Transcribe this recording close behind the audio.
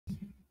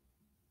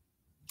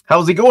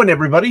How's it going,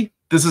 everybody?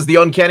 This is the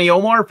Uncanny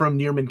Omar from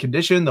Near Mint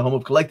Condition, the home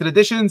of collected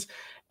editions.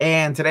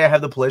 And today I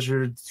have the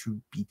pleasure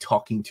to be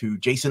talking to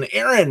Jason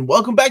Aaron.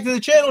 Welcome back to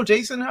the channel,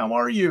 Jason. How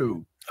are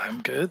you?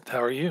 I'm good.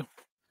 How are you?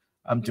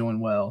 I'm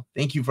doing well.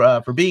 Thank you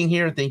for being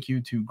here. Thank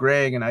you to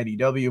Greg and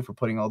IDW for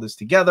putting all this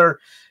together.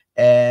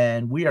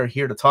 And we are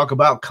here to talk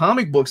about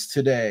comic books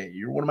today.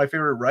 You're one of my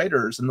favorite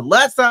writers. And the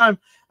last time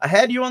I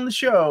had you on the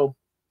show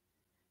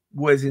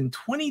was in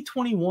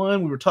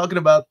 2021. We were talking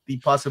about the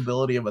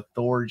possibility of a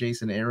Thor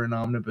Jason Aaron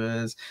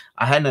omnibus.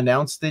 I hadn't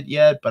announced it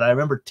yet, but I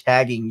remember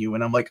tagging you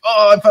and I'm like,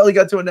 oh, I finally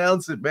got to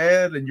announce it,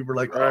 man. And you were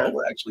like, oh,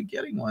 we're actually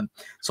getting one.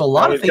 So a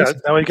lot of things.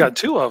 Now we got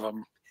two of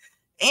them.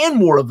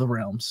 And War of the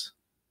Realms.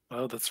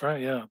 Oh, that's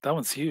right. Yeah, that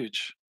one's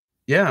huge.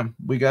 Yeah,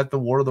 we got the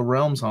War of the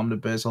Realms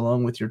omnibus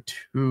along with your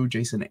two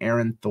Jason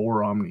Aaron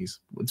Thor omnis.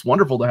 It's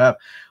wonderful to have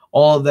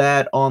all of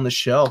that on the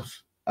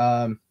shelf.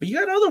 But you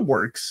got other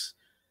works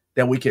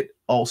that we could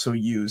also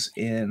use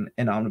in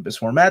an omnibus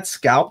format.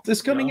 Scalped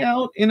is coming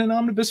out in an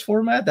omnibus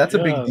format. That's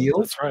a big deal.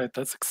 That's right.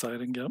 That's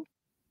exciting. Yep.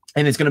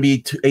 And it's going to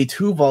be a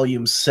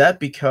 2-volume set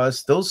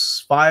because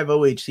those 5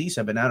 OHCs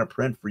have been out of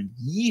print for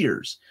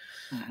years.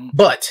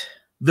 But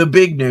the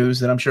big news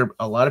that I'm sure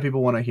a lot of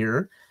people want to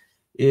hear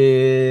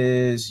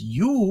is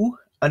you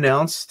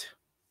announced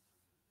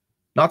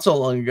not so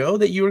long ago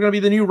that you were going to be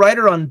the new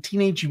writer on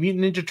Teenage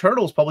Mutant Ninja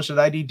Turtles, published at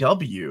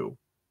IDW.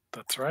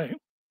 That's right.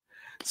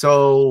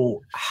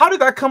 So how did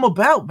that come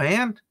about,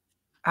 man?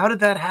 How did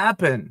that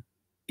happen?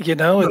 You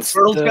know, it's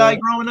Turtles guy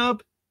growing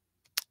up.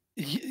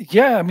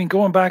 Yeah, I mean,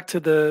 going back to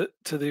the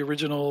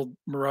original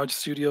Mirage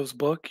Studios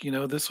book, you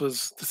know, this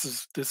is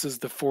the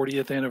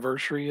 40th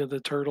anniversary of the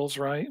Turtles,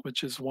 right?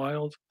 Which is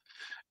wild.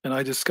 And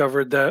I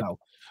discovered that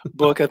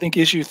book. I think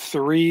issue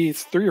 3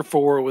 or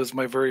 4 was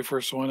my very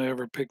first one I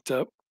ever picked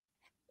up.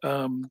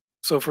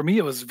 So for me,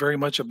 it was very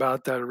much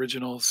about that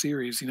original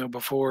series. You know,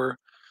 before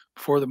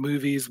the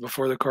movies,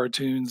 before the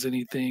cartoons,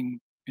 anything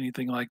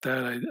like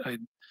that.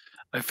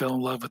 I fell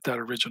in love with that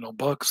original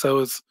book. So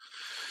it's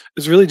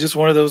really just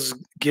one of those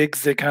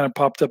gigs that kind of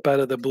popped up out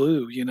of the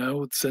blue, you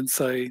know,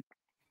 since I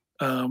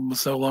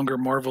was no longer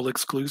Marvel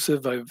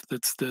exclusive.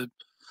 That's the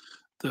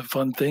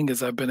fun thing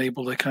is I've been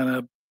able to kind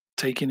of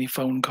take any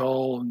phone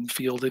call and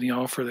field any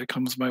offer that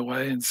comes my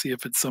way and see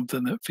if it's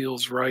something that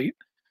feels right,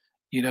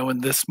 you know, in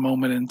this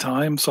moment in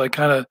time. So I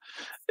kind of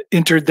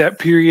entered that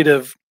period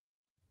of,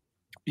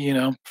 you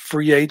know,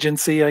 free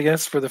agency, I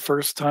guess, for the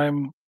first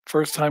time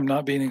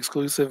not being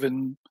exclusive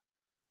in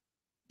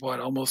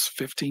almost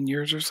 15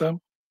 years or so.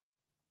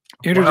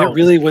 Entered it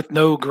really with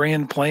no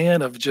grand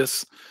plan of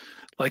just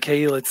like,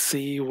 hey, let's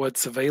see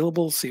what's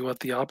available, see what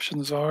the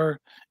options are.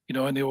 You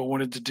know, I knew I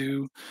wanted to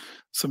do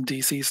some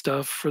DC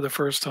stuff for the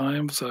first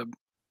time, so I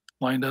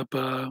lined up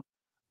a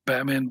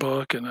Batman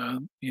book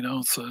and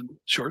it's a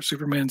short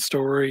Superman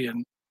story,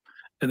 and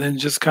then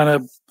just kind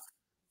of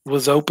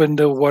was open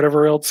to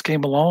whatever else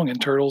came along. And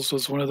Turtles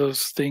was one of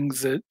those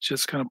things that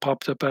just kind of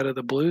popped up out of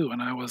the blue,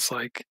 and I was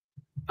like,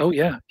 oh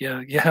yeah,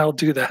 I'll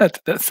do that.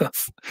 That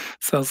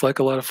sounds like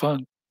a lot of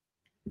fun.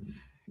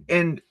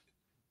 And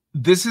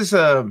this is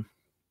a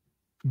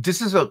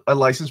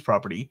licensed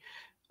property,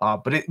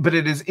 but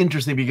it is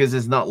interesting because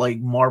it's not like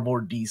Marvel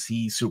or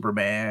DC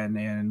Superman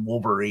and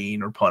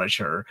Wolverine or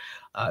Punisher.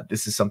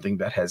 This is something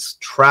that has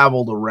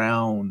traveled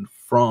around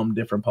from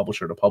different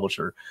publisher to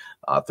publisher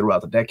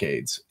throughout the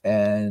decades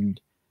and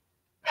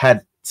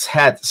had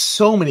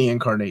so many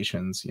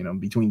incarnations, you know,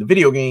 between the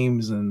video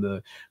games and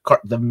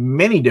the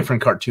many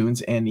different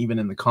cartoons and even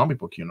in the comic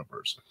book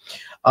universe.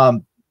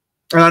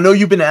 And I know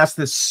you've been asked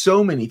this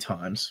so many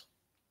times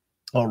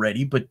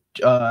already, but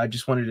I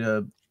just wanted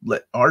to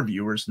let our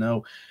viewers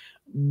know,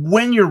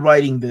 when you're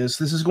writing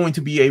this is going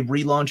to be a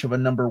relaunch of a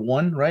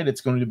 #1, right? It's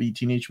going to be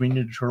Teenage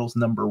Mutant Ninja Turtles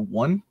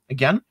 #1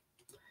 again.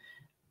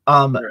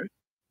 Right.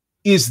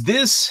 Is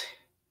this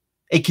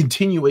a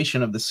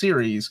continuation of the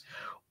series,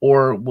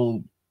 or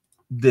will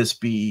this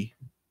be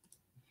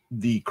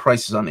the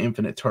Crisis on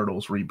Infinite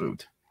Turtles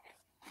reboot?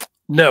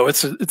 No,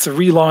 it's a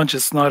relaunch.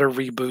 It's not a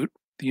reboot.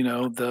 You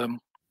know, the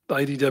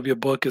IDW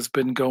book has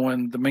been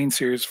going, the main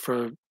series,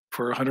 for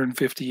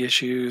 150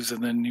 issues,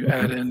 and then you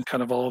add in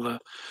kind of all the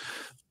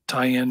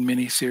tie-in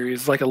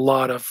miniseries, like a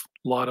lot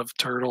of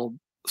turtle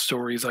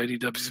stories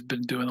IDW's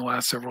been doing the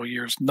last several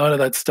years. None of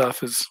that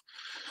stuff is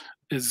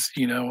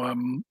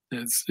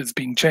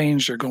being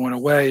changed or going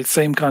away.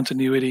 Same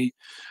continuity,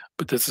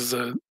 but this is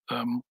a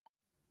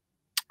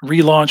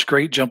relaunch,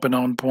 great jumping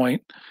on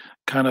point.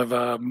 Kind of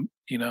a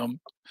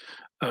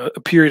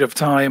period of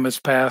time has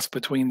passed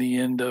between the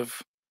end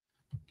of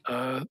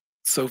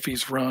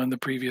Sophie's run, the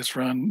previous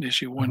run,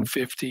 issue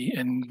 150,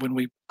 and when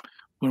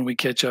we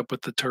catch up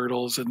with the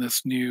Turtles in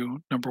this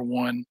new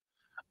 #1.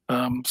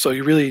 So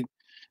you really,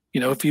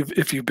 you know, if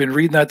you've been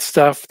reading that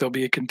stuff, there'll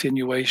be a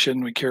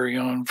continuation. We carry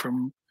on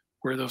from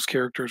where those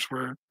characters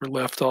were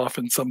left off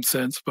in some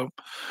sense, but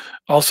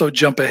also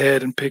jump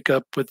ahead and pick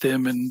up with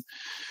them in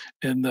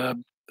the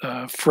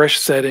fresh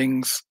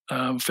settings,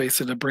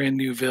 facing a brand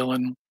new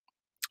villain.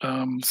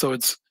 So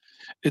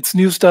it's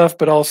new stuff,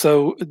 but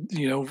also, in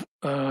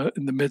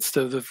the midst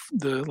of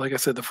the like I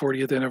said, the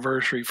 40th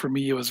anniversary, for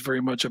me, it was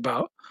very much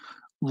about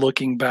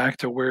looking back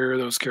to where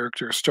those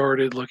characters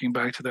started, looking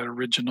back to that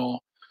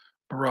original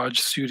Mirage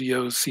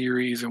Studios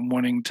series and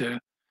wanting to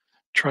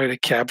try to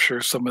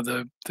capture some of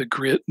the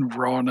grit and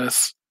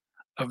rawness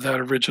of that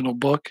original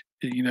book,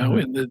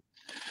 Mhm. in the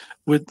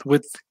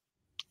with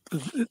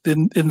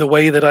in the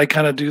way that I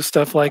kind of do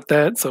stuff like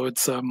that. So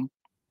it's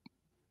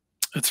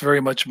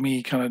very much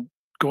me kind of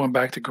going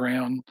back to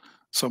ground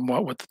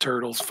somewhat with the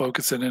turtles,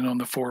 focusing in on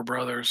the four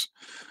brothers,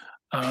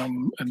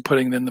 and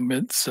putting them in the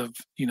midst of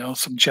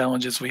some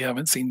challenges we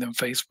haven't seen them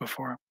face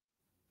before.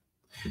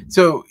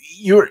 So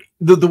you're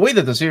the way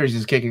that the series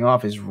is kicking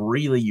off is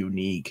really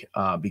unique,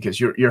 because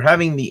you're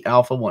having the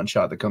alpha one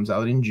shot that comes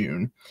out in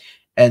June,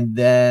 and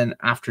then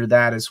after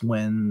that is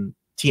when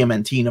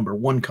TMNT number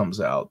one comes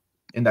out,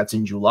 and that's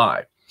in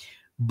July.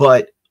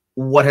 But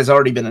what has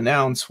already been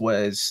announced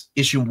was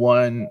issue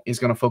one is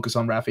going to focus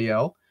on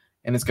Raphael,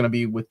 and it's going to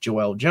be with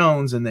Joel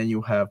Jones, and then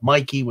you have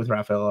Mikey with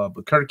Raphael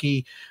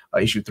Albuquerque.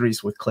 Issue three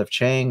is with Cliff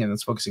Chang, and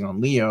it's focusing on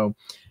Leo.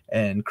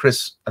 And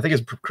Chris, I think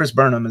it's Chris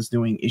Burnham is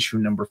doing issue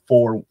number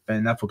four,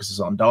 and that focuses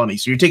on Donnie.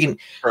 So you're taking,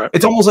 Right.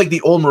 it's almost like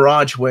the old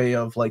Mirage way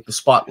of like the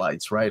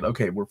spotlights, right?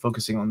 Okay, we're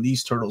focusing on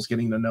these turtles,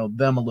 getting to know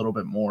them a little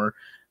bit more,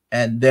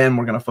 and then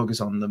we're going to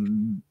focus on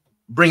them,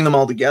 bring them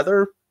all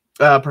together,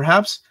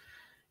 perhaps.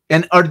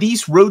 And are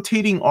these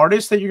rotating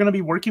artists that you're going to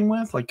be working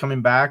with, like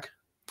coming back?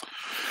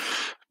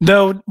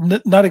 No,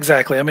 not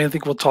exactly. I mean, I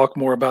think we'll talk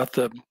more about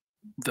the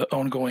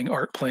ongoing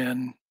art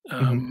plan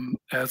Hmm.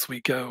 as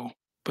we go.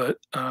 But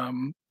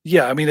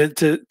yeah, I mean,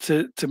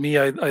 to me,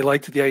 I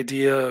liked the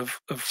idea of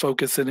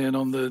focusing in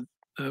on the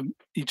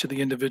each of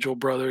the individual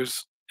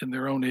brothers in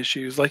their own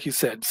issues. Like you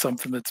said,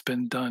 something that's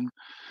been done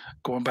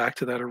going back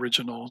to that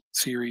original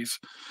series.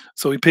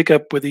 So we pick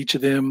up with each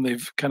of them.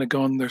 They've kind of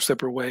gone their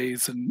separate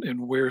ways,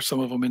 and where some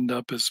of them end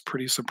up is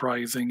pretty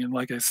surprising. And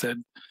like I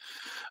said,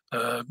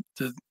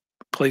 the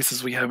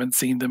places we haven't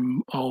seen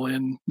them all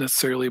in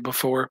necessarily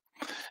before.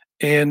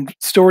 And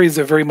stories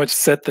that very much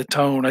set the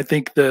tone. I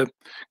think the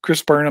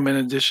Chris Burnham, in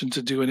addition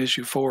to doing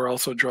issue four,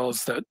 also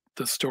draws that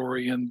the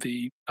story in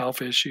the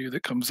Alpha issue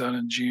that comes out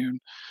in June.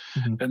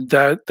 Hmm. And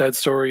that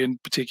story in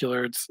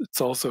particular, it's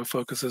also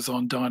focuses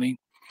on Donnie.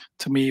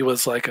 To me,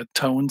 was like a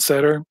tone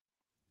setter.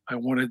 I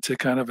wanted to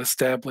kind of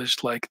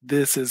establish like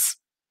this is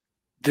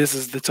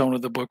the tone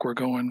of the book we're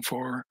going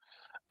for.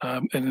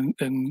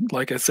 And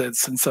like I said,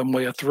 it's in some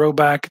way a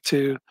throwback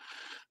to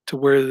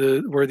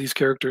where these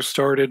characters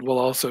started, while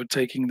also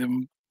taking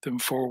them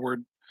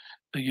forward,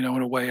 in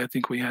a way I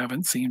think we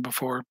haven't seen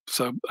before.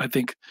 So I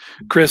think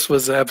Chris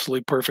was the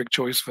absolutely perfect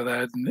choice for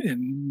that,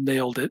 and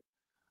nailed it,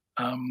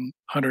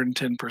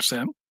 110%.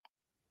 And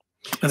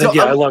then So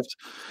yeah,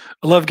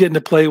 I love getting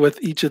to play with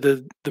each of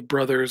the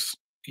brothers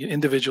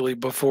individually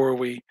before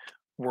we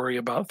worry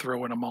about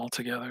throwing them all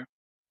together.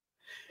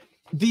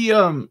 the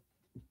um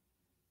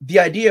the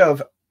idea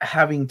of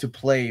having to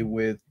play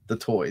with the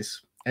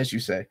toys, as you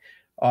say,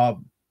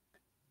 um,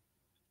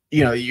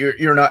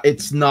 you're not,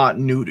 it's not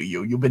new to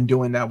you. You've been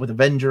doing that with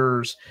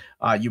Avengers.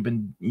 You've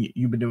been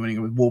doing it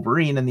with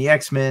Wolverine and the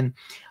X-Men.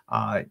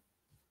 Uh,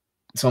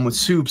 some with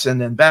Soups and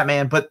then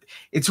Batman. But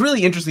it's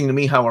really interesting to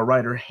me how a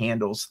writer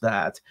handles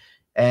that.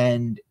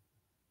 And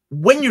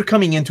when you're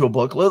coming into a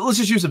book, let's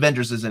just use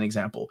Avengers as an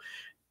example.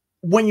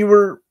 When you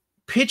were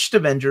pitched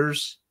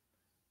Avengers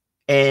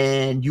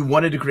and you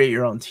wanted to create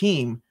your own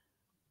team,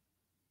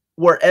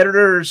 were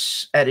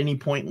editors at any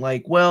point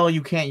like, well,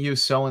 you can't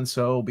use so and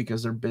so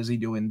because they're busy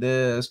doing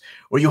this,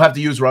 or you have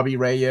to use Robbie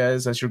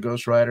Reyes as your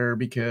ghostwriter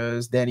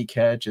because Danny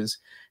Ketch is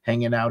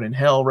hanging out in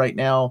hell right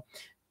now?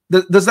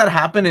 Does that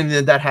happen? And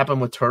did that happen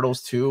with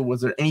Turtles too? Was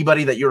there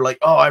anybody that you're like,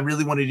 oh, I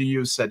really wanted to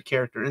use said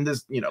character in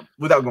this,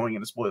 without going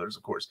into spoilers,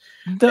 of course,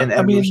 No, and I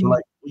editors are mean,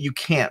 like, you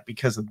can't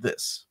because of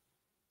this?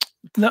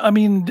 no, I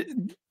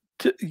mean,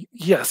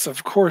 yes,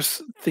 of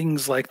course,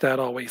 things like that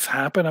always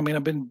happen. I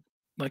mean,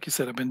 like you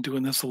said, I've been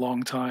doing this a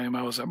long time.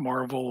 I was at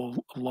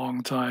Marvel a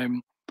long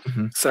time,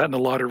 Hmm. sat in a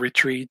lot of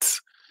retreats.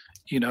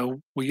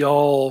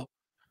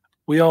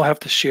 We all have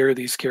to share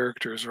these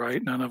characters,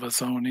 right? None of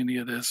us own any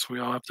of this. We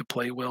all have to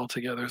play well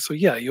together. So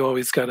yeah, you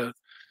always got to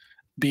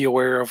be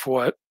aware of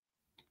what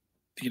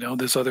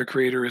this other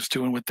creator is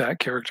doing with that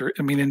character.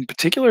 I mean, in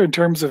particular, in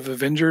terms of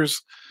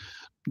Avengers,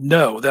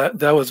 no, that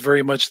was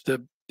very much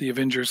the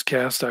Avengers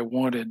cast I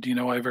wanted.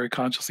 I very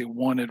consciously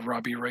wanted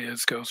Robbie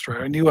Reyes Ghost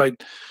Rider. I knew I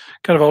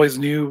kind of always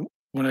knew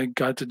when I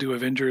got to do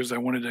Avengers, I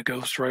wanted a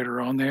Ghost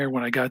Rider on there.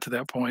 When I got to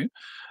that point,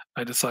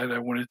 I decided I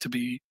wanted to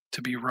be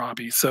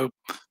Robbie. So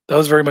that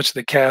was very much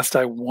the cast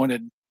I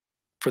wanted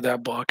for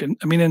that book. And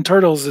I mean, in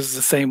Turtles is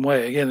the same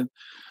way. Again,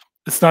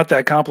 it's not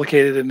that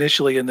complicated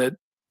initially in that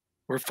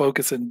we're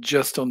focusing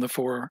just on the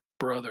four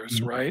brothers,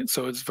 Hmm. right?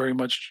 So it's very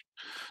much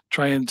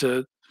trying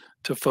to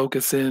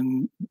focus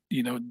in,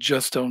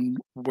 just on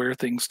where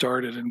things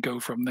started and go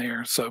from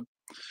there. So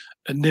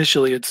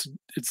initially it's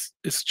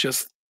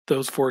just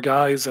those four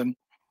guys, and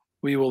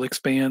we will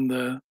expand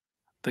the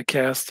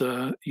cast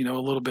a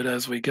little bit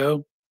as we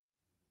go.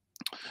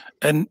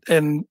 And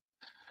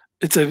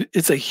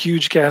it's a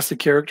huge cast of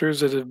characters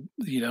that have,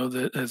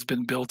 that has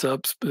been built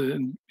up,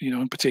 in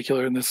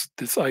particular in this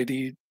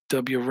IDW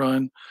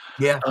run.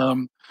 Yeah.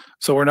 Um,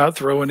 so we're not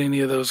throwing any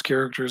of those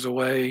characters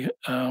away.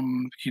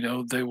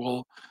 There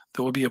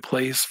will be a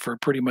place for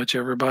pretty much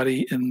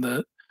everybody in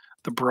the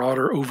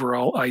broader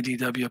overall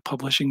IDW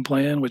publishing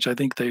plan, which I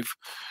think they've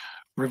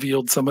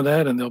revealed some of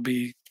that, and there'll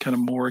be kind of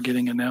more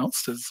getting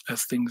announced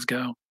as things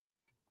go.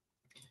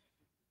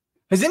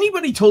 Has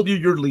anybody told you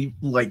you're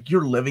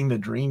living the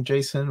dream,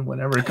 Jason,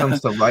 whenever it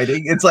comes to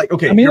writing? It's like,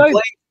 okay, I mean,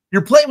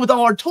 you're playing with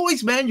all our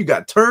toys, man. You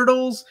got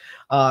Turtles,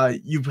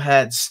 you've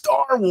had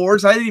Star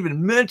Wars. I didn't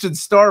even mention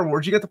Star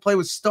Wars. You got to play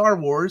with Star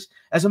Wars.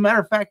 As a matter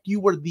of fact, you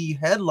were the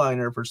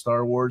headliner for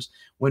Star Wars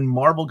when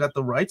Marvel got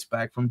the rights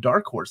back from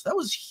Dark Horse. That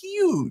was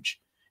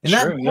huge. And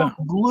sure, that yeah,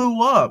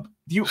 blew up.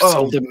 You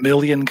sold 1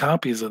 million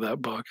copies of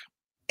that book.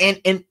 And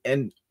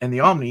the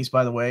Omnis,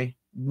 by the way,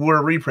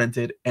 were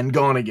reprinted and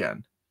gone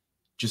again.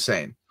 Just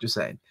saying.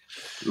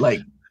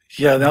 Like,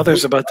 yeah, now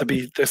there's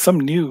some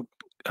new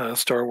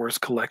Star Wars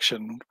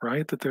collection,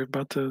 right? That they're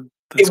about to.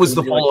 It was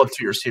the follow-up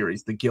to your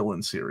series, the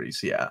Gillen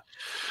series, yeah.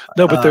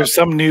 No, but there's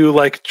some new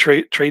like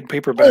trade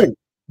paperback. Oh,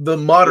 the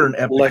modern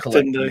epic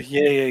collection.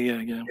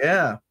 Yeah.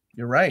 Yeah,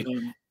 you're right.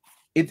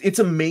 It's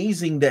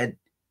amazing that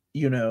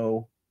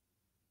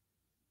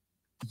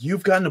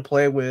you've gotten to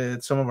play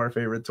with some of our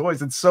favorite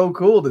toys. It's so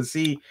cool to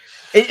see.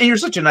 And you're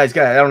such a nice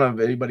guy. I don't know if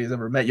anybody has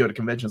ever met you at a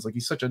convention. It's like,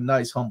 he's such a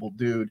nice, humble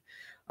dude.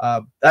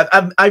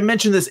 I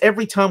mention this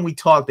every time we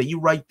talk, that you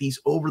write these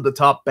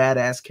over-the-top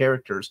badass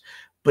characters.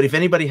 But if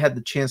anybody had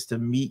the chance to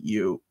meet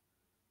you,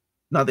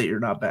 not that you're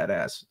not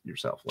badass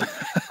yourself,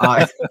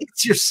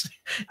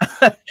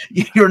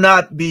 you're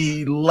not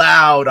the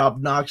loud,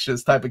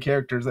 obnoxious type of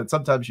characters that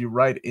sometimes you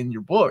write in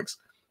your books.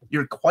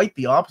 You're quite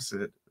the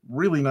opposite.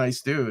 Really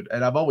nice dude,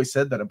 and I've always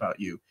said that about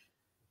you.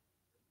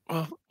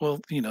 Well,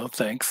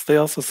 thanks. They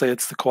also say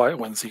it's the quiet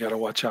ones you got to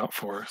watch out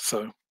for.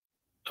 So,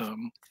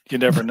 you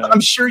never know. I'm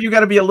sure you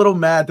got to be a little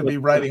mad to be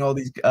writing all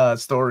these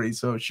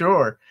stories. So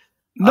sure.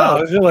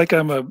 No, I feel like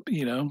I'm a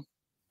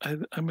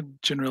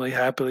generally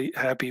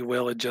happy,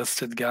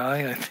 well-adjusted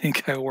guy. I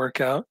think I work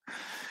out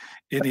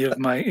any of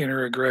my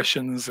inner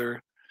aggressions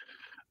or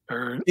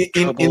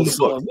troubles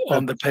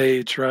on the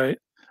page, right?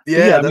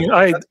 Yeah.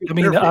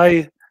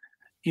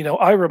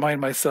 I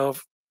remind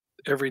myself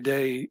every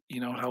day,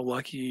 how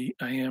lucky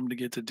I am to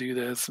get to do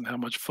this and how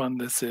much fun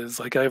this is.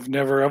 Like I've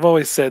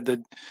always said that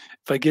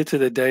if I get to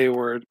the day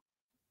where,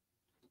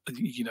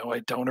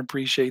 I don't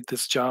appreciate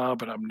this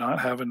job and I'm not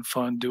having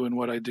fun doing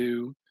what I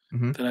do,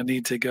 then I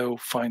need to go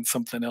find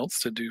something else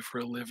to do for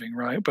a living,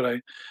 right? But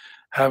I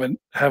haven't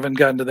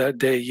gotten to that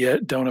day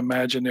yet. Don't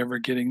imagine ever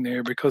getting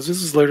there, because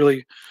this is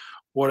literally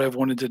what I've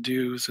wanted to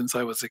do since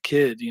I was a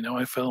kid.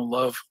 I fell in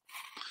love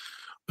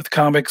with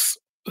comics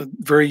at a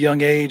very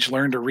young age,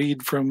 learned to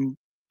read from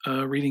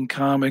reading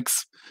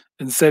comics,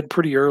 and said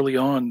pretty early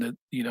on that,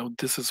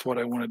 this is what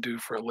I want to do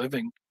for a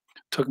living.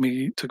 Took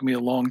me a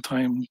long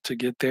time to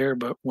get there,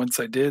 but once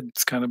I did,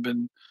 it's kind of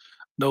been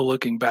no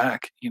looking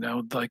back.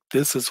 Like,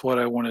 this is what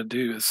I want to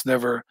do.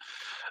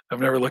 I've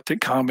never looked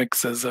at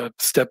comics as a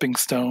stepping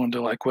stone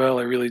to, like, well,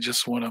 I really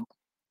just want to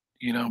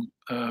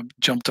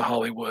jump to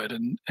Hollywood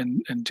and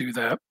do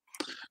that.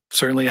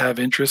 Certainly have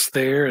interest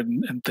there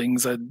and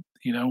things I'd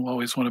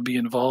always want to be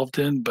involved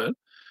in, but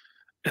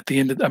at the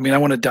end I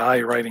want to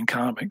die writing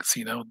comics.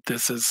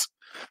 This is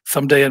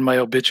someday in my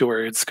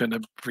obituary, it's going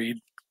to read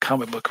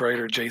comic book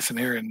writer Jason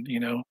Aaron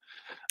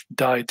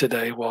died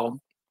today while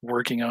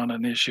working on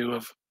an issue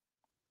of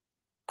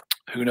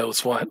who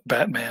knows what,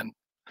 Batman.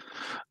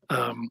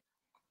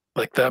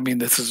 Like that.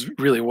 This is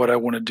really what I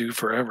want to do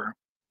forever.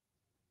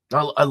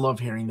 I love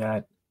hearing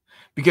that,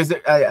 because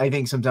I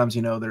think sometimes,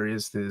 there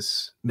is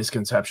this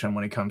misconception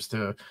when it comes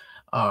to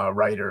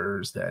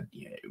writers that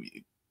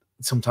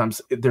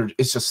sometimes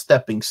it's a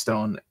stepping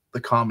stone,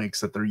 the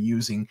comics that they're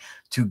using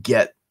to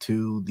get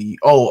to the,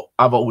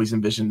 I've always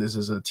envisioned this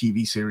as a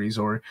TV series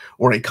or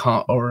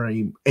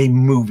a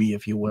movie,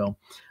 if you will,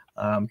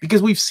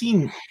 because we've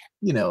seen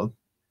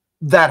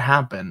that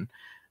happen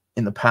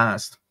in the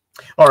past.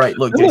 All right,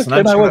 look, Jason,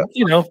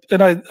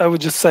 I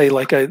would just say,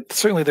 like,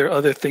 certainly there are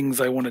other things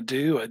I want to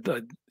do.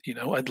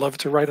 I'd love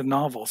to write a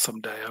novel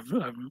someday.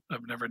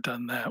 I've never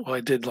done that. Well,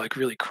 I did, like,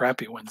 really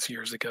crappy ones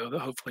years ago that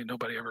hopefully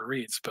nobody ever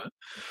reads. But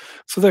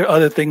so there are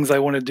other things I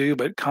want to do,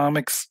 but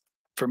comics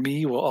for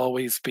me will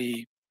always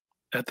be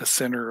at the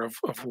center of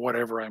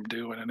whatever I'm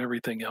doing, and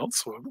everything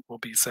else will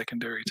be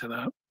secondary to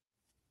that.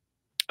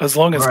 As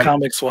long as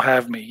comics will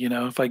have me,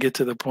 if I get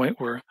to the point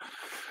where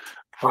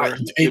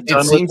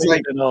it seems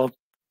like,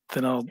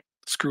 then I'll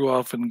screw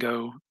off and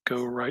go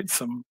write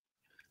some.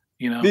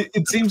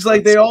 It seems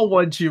like they all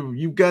want you.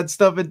 You've got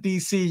stuff at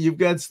DC. You've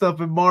got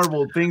stuff at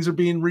Marvel. Things are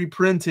being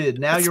reprinted.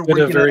 Now you're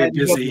working. It's been a very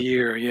busy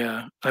year.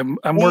 Yeah, I'm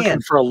working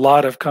for a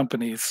lot of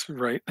companies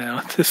right now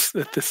at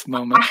this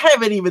moment. I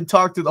haven't even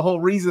talked to the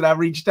whole reason I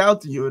reached out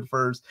to you at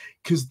first,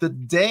 because the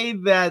day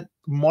that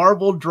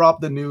Marvel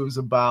dropped the news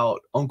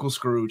about Uncle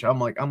Scrooge, I'm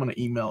like, I'm gonna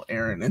email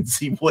Aaron and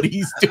see what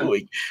he's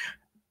doing.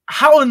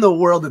 how in the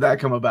world did that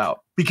come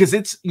about? Because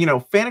it's, you know,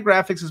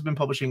 Fantagraphics has been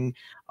publishing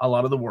a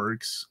lot of the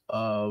works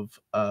of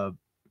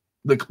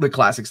the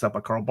classic stuff by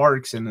Carl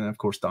Barks, and then of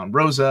course Don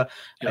Rosa,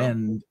 Yeah.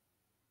 and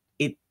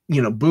it,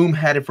 you know, Boom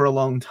had it for a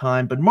long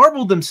time, but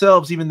Marvel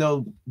themselves, even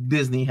though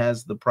Disney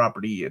has the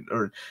property,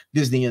 or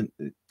Disney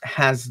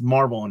has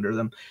Marvel under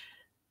them,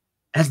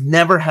 has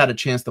never had a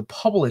chance to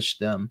publish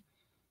them.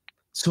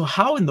 So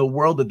how in the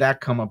world did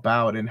that come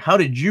about, and how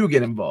did you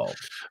get involved?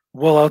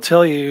 Well, I'll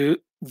tell you,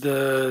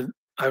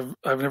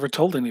 I've never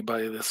told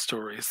anybody this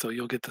story, so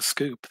you'll get the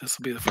scoop. This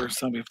will be the first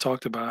time we've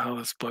talked about how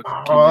this book came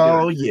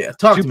together. Oh yeah,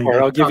 talk to me,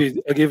 Two-part.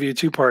 baby. I'll give you a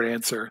two-part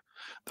answer.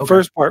 The Okay.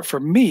 first part for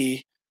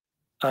me,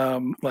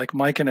 like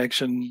my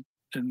connection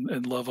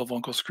and love of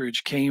Uncle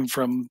Scrooge came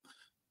from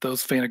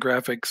those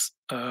Fantagraphics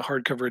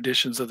hardcover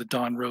editions of the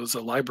Don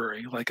Rosa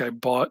library. Like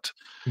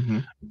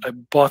Mhm. I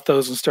bought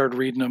those and started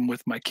reading them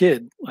with my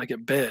kid, like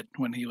at bed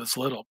when he was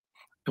little.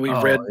 And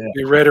Oh yeah.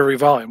 we read every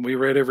volume. We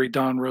read every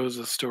Don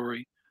Rosa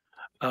story.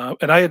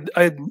 And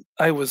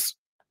I was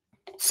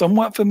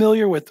somewhat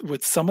familiar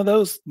with some of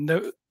those.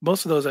 No,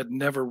 most of those I'd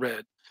never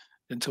read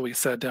until we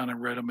sat down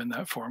and read them in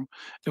that form,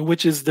 and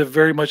which is the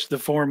very much the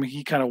form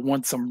he kind of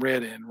wants them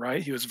read in,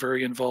 right? He was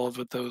very involved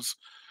with those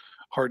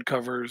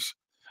hardcovers.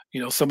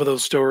 You know, some of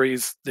those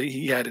stories that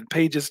he added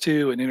pages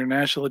to and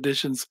international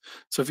editions.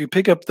 So if you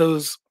pick up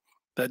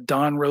that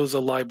Don Rosa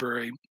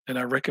library, and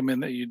I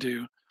recommend that you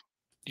do,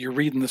 you're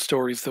reading the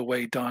stories the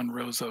way Don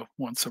Rosa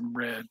wants them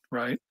read,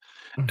 right?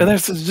 And Mhm.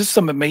 there's just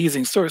some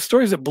amazing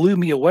stories that blew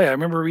me away. I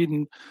remember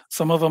reading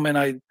some of them,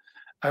 and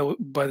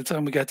by the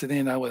time we got to the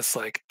end, I was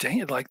like, "Dang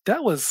it! Like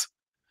that's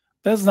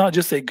not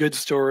just a good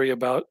story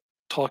about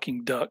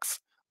talking ducks.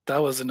 That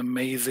was an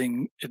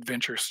amazing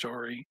adventure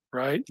story,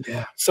 right?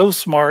 Yeah. So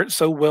smart,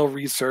 so well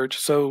researched,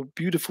 so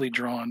beautifully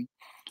drawn.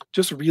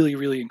 Just really,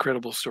 really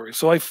incredible story."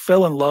 So I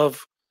fell in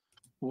love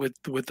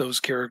with those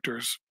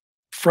characters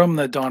from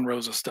the Don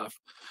Rosa stuff.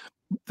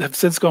 Have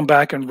since gone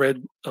back and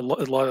read a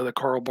lot of the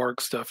Carl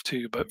Barks stuff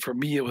too, but for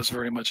me, it was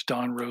very much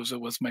Don Rosa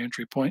was my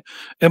entry point.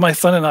 And my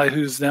son and I,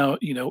 who's now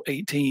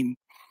 18,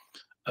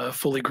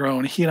 fully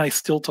grown, he and I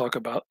still talk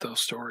about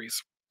those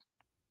stories.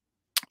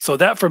 So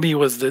that for me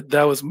was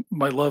that was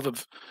my love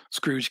of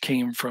Scrooge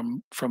came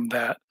from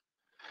that.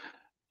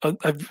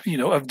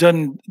 I've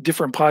done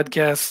different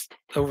podcasts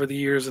over the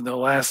years, and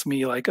they'll ask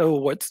me like, "Oh,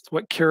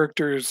 what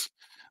characters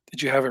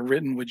that you haven't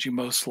written would you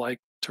most like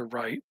to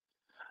write?"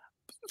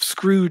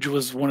 Scrooge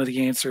was one of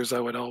the answers I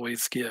would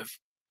always give.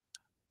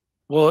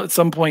 Well, at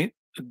some point,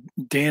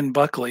 Dan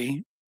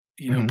Buckley,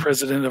 Mhm.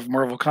 president of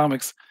Marvel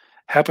Comics,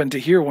 happened to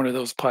hear one of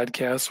those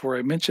podcasts where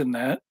I mentioned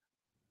that,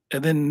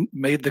 and then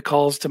made the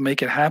calls to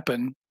make it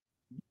happen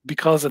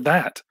because of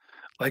that.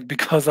 Like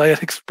because I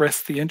had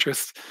expressed the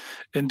interest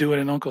in doing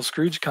an Uncle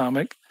Scrooge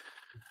comic,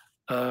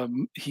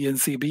 he and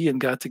CB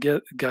and got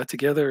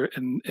together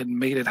and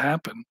made it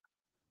happen.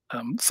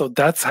 So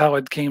that's how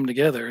it came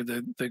together.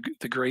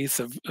 The grace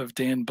of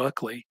Dan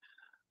Buckley.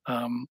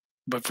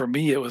 But for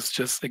me, it was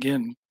just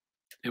again,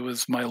 it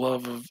was my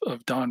love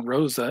of Don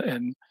Rosa,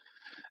 and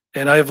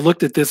I've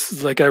looked at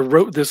this like I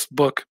wrote this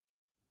book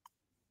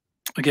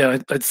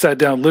again. I sat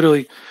down,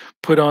 literally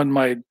put on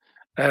my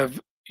I have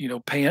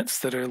pants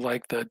that are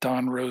like the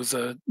Don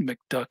Rosa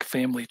McDuck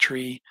family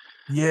tree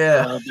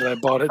Yeah. that I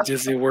bought at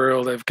Disney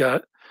World. I've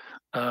got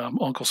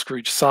Uncle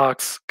Scrooge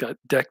socks, got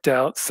decked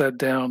out, sat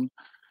down,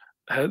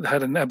 had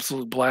an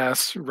absolute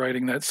blast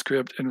writing that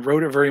script, and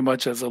wrote it very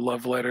much as a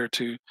love letter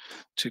to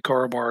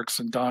Carl Barks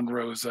and Don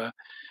Rosa.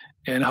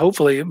 And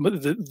hopefully,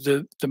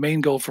 the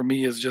main goal for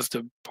me is just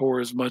to pour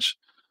as much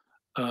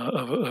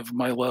of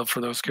my love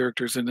for those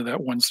characters into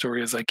that one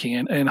story as I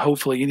can, and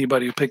hopefully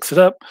anybody who picks it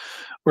up,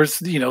 or it's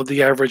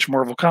the average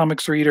Marvel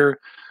Comics reader,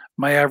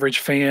 my average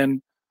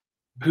fan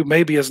who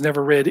maybe has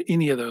never read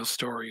any of those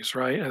stories,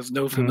 right? Has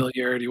no Mhm.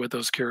 familiarity with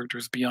those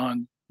characters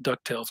beyond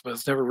DuckTales, but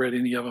has never read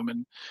any of them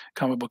in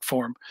comic book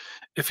form.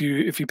 If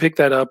you pick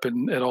that up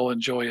and at all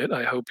enjoy it,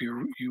 I hope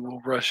you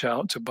will rush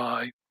out to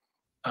buy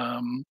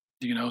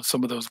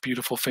some of those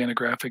beautiful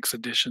Fantagraphics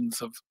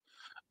editions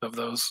of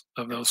those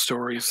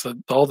stories.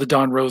 All the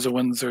Don Rosa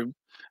ones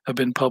have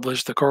been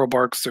published. The Carl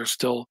Barks, they're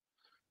still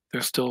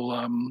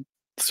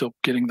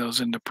getting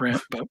those into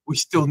print, but We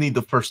still need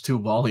the first 2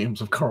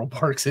 volumes of Carl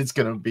Barks. It's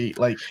gonna be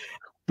like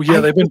well, yeah,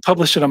 I they've been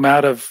publishing them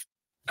out of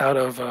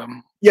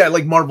yeah,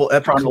 like Marvel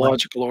Epics, like,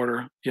 chronological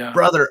order. Yeah.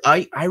 brother,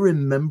 I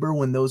remember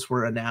when those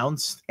were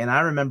announced, and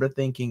I remember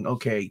thinking,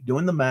 "Okay,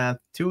 doing the math,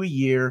 2 a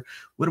year,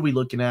 what are we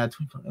looking at?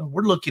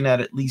 We're looking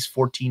at least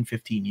 14,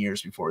 15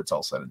 years before it's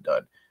all said and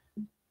done."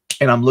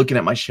 And I'm looking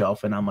at my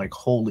shelf, and I'm like,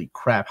 "Holy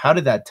crap, how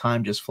did that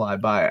time just fly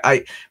by?"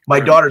 My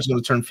Right. daughter's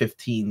gonna turn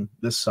 15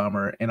 this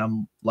summer, and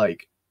I'm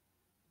like,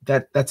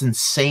 that's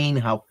insane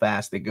how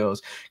fast it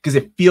goes, because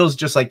it feels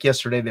just like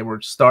yesterday they were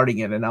starting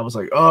it, and I was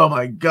like, "Oh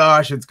my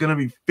gosh, it's gonna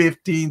be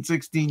 15,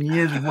 16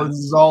 years before this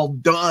is all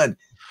done."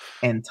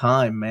 And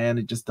time, man,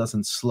 it just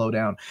doesn't slow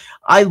down.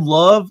 I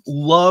love,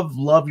 love,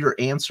 love your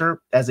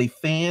answer as a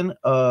fan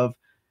of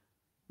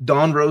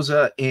Don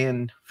Rosa,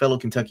 and fellow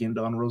Kentuckian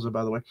Don Rosa,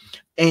 by the way,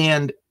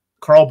 and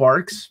Carl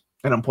Barks.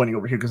 and I'm pointing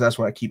over here because that's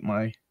where I keep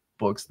my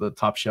books, the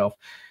top shelf.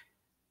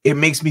 It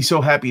makes me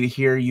so happy to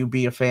hear you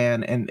be a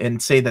fan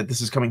and say that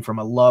this is coming from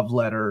a love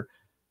letter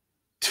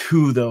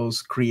to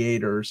those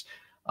creators.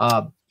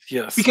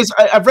 Yes. Because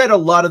I've read a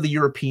lot of the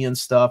European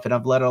stuff, and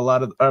I've read a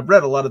lot of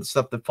the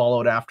stuff that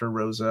followed after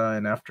Rosa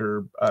and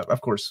after,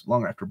 of course,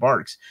 long after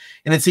Barks.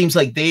 And it seems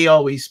like they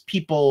always,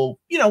 people,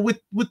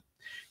 with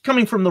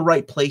coming from the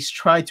right place,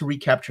 try to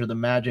recapture the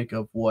magic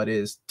of what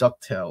is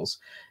DuckTales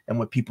and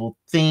what people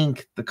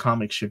think the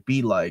comic should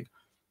be like,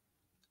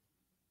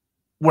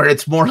 where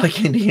it's more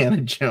like Indiana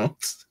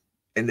Jones.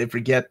 And they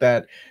forget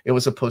that it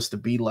was supposed to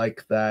be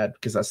like that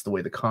because that's the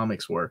way the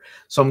comics were.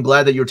 So I'm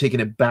glad that you're taking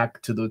it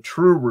back to the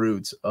true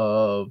roots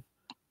of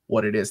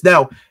what it is.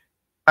 Now,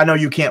 I know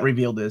you can't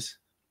reveal this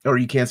or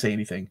you can't say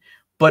anything,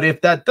 but if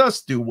that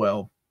does do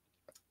well,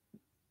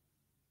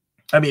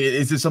 I mean,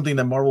 is this something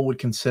that Marvel would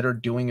consider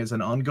doing as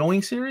an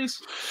ongoing series?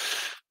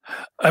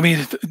 I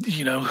mean,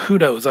 who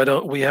knows?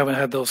 We haven't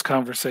had those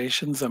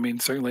conversations. I mean,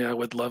 certainly I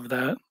would love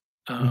that.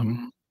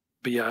 Mm-hmm.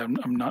 But yeah,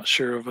 I'm not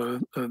sure of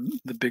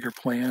the bigger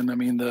plan. I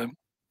mean,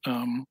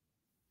 um,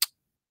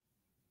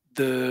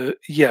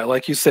 yeah,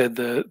 like you said,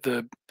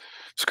 the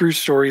Scrooge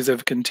stories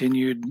have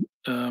continued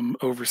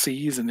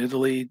overseas in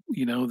Italy.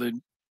 They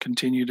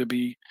continue to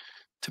be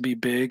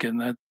big,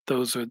 and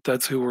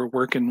that's who we're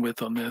working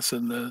with on this.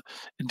 And the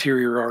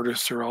interior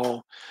artists are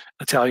all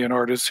Italian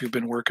artists who've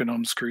been working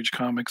on Scrooge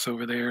comics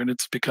over there, and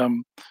it's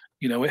become,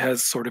 it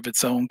has sort of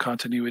its own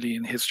continuity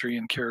and history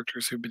and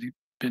characters who've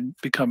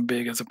become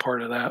big as a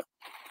part of that.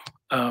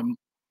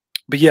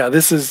 But yeah,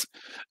 this is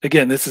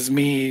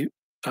me.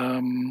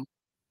 Um,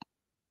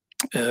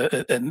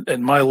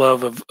 and my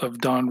love of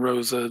Don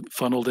Rosa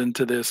funneled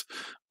into this,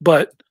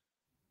 but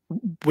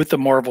with the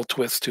Marvel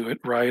twist to it,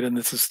 right? And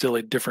this is still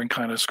a different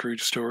kind of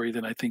Scrooge story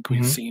than I think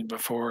we've Mm-hmm. seen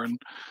before. And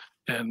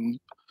I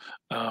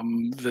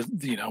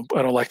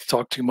don't like to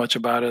talk too much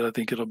about it. I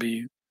think it'll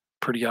be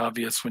pretty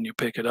obvious when you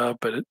pick it up.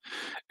 But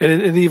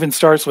it even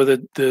starts with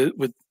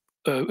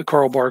the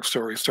Carl Barks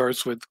story.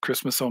 Starts with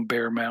Christmas on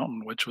Bear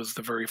Mountain, which was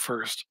the very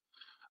first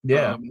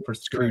Yeah, for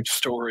sure. Scrooge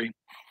story,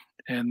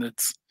 and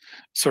it's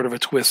sort of a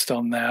twist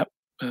on that,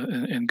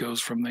 and goes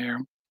from there.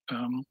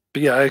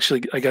 But yeah,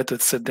 I got to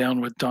sit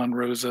down with Don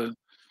Rosa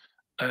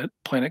at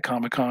Planet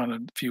Comic Con a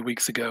few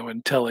weeks ago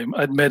and tell him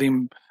I'd met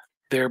him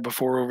there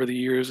before over the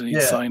years, and he'd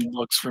Yeah. signed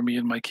books for me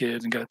and my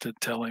kid, and got to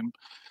tell him,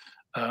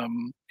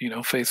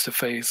 face to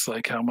face,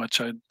 like how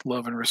much I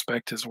love and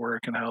respect his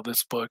work, and how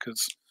this book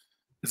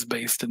is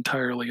based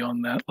entirely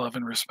on that love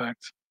and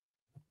respect.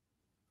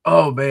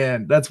 Oh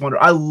man, that's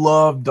wonderful. I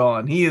love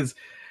Don. He's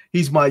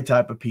my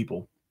type of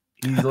people.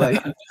 He's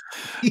like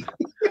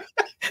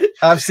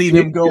I've seen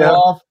him go Yeah.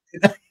 off.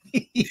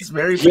 He's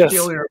very Yes,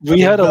 peculiar about we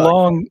his had a duck.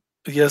 long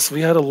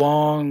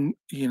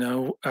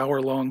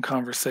hour-long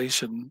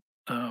conversation,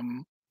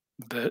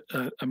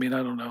 that, I mean,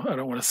 I don't know. I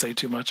don't wanna say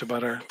too much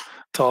about our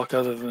talk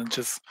other than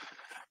just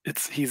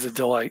he's a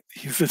delight.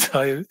 He's a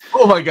delight.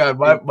 Oh my god,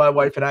 You my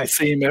wife and you I.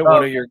 see him at Uh,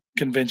 one of your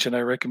convention,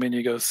 I recommend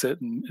you go sit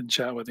and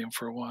chat with him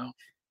for a while.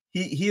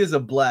 he is a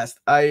blast.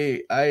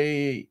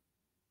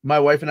 My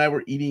wife and I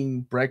were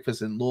eating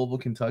breakfast in Louisville,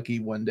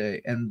 Kentucky one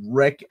day, and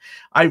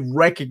I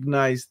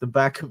recognized the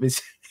back of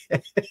his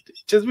head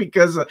just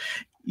because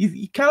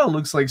he kind of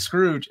looks like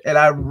Scrooge. And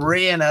I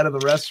ran out of the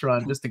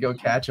restaurant just to go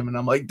catch him. And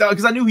I'm like,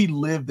 because I knew he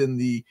lived in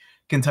the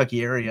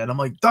Kentucky area. And I'm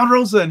like, Don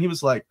Rosa. And he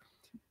was like,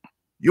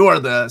 you are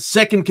the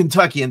second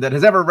Kentuckian that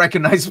has ever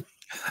recognized me.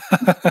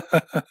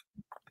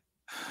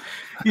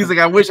 He's like,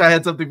 I wish I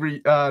had something for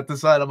to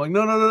sign. I'm like,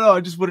 no.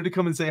 I just wanted to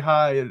come and say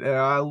hi. And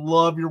I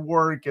love your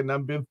work. And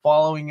I've been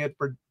following it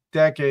for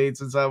decades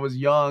since I was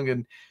young.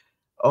 And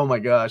oh my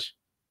gosh.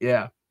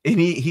 Yeah. And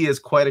he is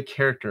quite a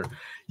character.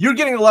 You're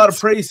getting a lot of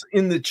praise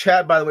in the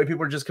chat, by the way.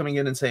 People are just coming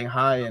in and saying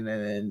hi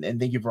and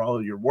thank you for all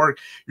of your work.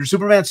 Your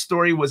Superman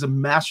story was a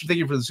master. Thank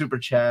you for the super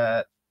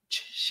chat,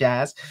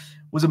 Shaz.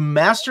 Was a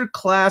master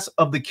class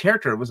of the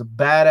character. It was a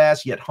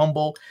badass yet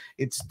humble.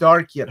 It's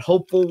dark yet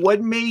hopeful.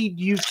 What made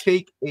you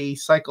take a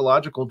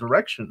psychological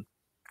direction?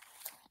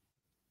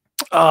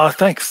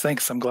 Thanks.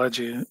 I'm glad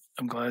you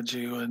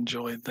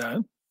enjoyed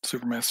that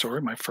Superman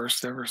story, my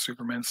first ever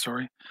Superman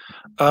story.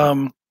 I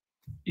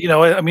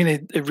mean,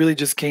 it really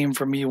just came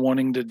from me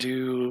wanting to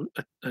do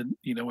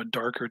a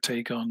darker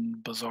take on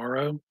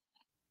Bizarro.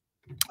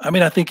 I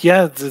mean, I think,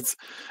 yeah,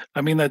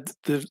 I mean, that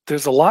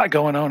there's a lot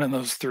going on in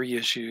those 3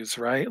 issues,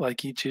 right?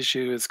 Like, each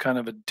issue is kind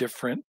of a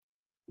different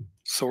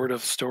sort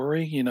of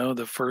story.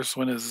 The first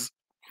one is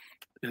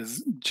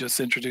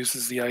just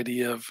introduces the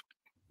idea of,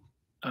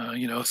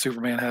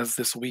 Superman has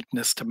this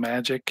weakness to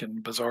magic,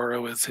 and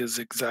Bizarro is his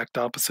exact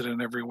opposite in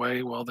every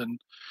way. Well, then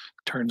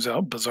turns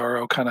out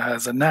Bizarro kind of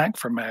has a knack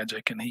for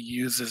magic, and he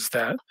uses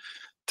that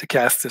to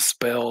cast this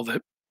spell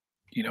that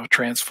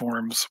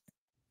transforms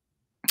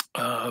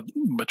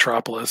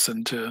Metropolis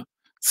into a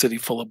city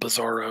full of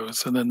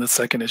Bizarros. And then the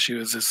second issue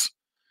is this,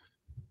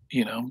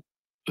 you know,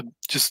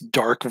 just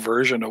dark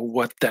version of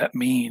what that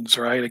means,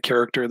 right? A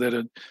character that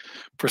had,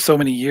 for so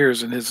many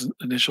years in his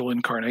initial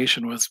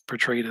incarnation, was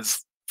portrayed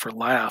as for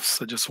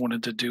laughs. I just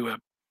wanted to do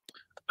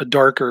a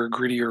darker,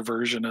 grittier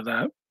version of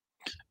that.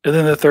 And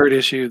then the third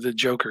issue, the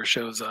Joker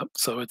shows up.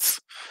 So it's,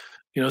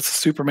 it's a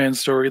Superman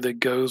story that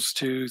goes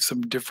to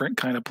some different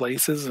kind of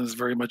places and is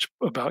very much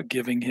about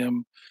giving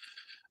him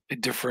a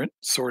different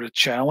sort of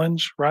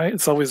challenge, right?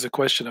 It's always a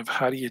question of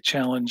how do you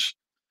challenge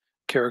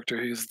character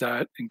who's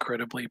that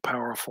incredibly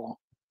powerful.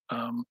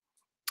 Um,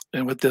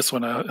 and with this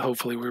one,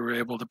 hopefully we were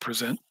able to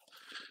present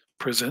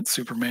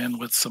Superman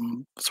with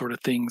some sort of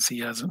things he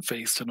hasn't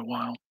faced in a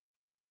while.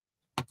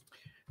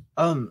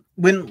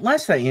 When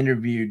last I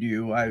interviewed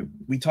you,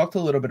 we talked a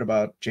little bit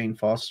about Jane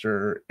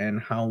Foster and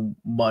how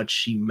much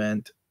she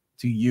meant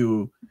to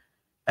you,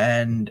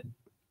 and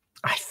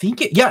I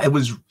think it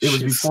was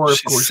before.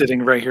 She's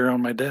sitting right here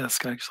on my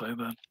desk, actually.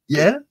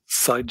 The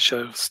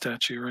sideshow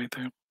statue right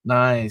there.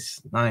 Nice.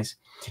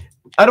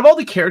 Out of all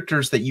the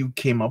characters that you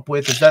came up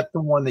with, is that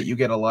the one that you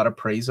get a lot of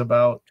praise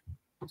about?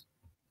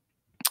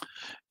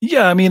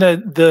 Yeah, I mean,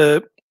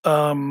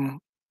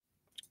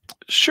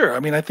 sure. I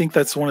mean, I think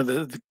that's one of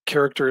the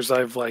characters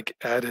I've like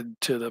added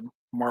to the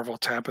Marvel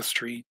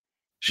tapestry.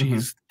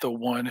 She's the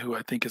one who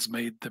I think has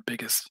made the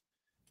biggest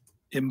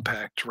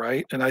impact,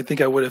 right? And I think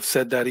I would have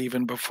said that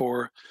even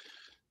before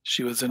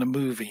she was in a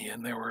movie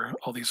and there were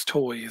all these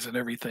toys and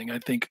everything. I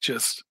think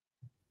just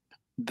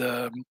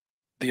the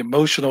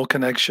emotional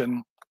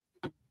connection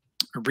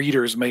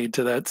readers made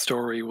to that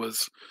story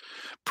was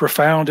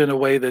profound in a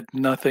way that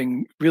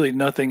nothing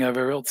I've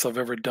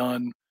ever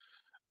done,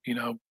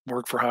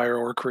 work for hire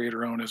or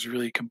creator own has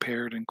really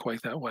compared in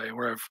quite that way.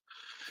 Where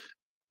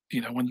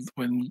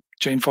when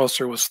Jane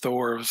Foster was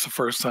Thor, it was the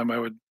first time I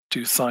would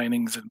do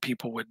signings and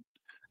people would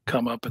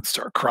come up and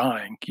start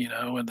crying,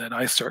 and then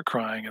I start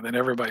crying and then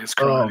everybody's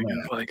crying. Oh,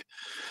 It's like,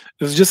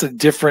 it was just a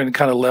different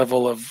kind of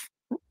level of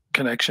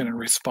connection and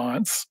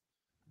response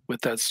with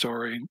that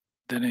story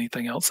than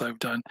anything else I've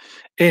done.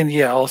 And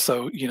yeah,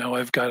 also,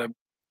 I've got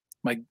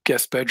my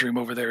guest bedroom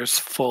over there is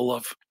full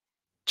of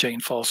Jane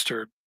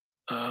Foster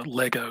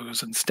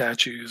Legos and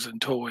statues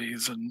and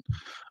toys and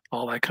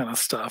all that kind of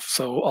stuff.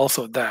 So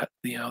also that,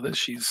 that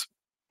she's,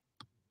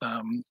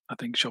 I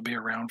think she'll be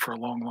around for a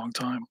long, long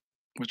time,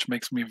 which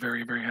makes me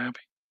very, very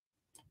happy.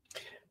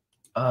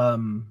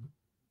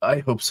 I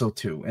hope so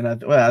too. And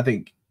I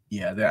think,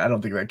 I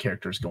don't think that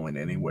character is going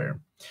anywhere.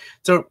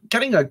 So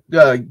getting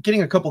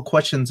a couple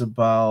questions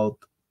about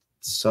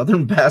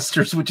Southern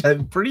Bastards, which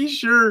I'm pretty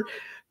sure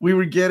we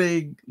were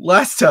getting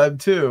last time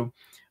too.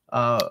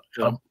 A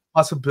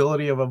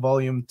possibility of a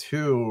volume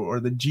 2 or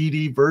the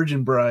GD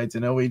Virgin Brides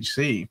in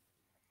OHC.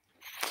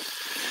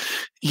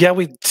 Yeah,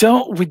 we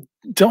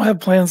don't have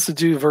plans to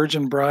do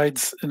Virgin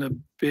Brides in a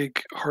big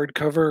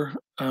hardcover.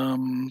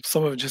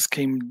 Some of it just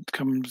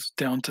comes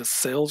down to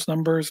sales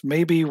numbers.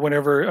 Maybe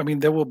whenever, I mean,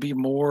 there will be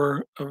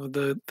more of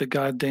the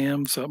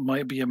goddamn, so it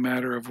might be a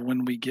matter of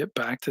when we get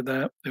back to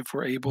that, if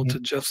we're able to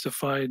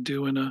justify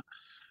doing a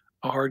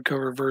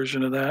hardcover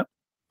version of that.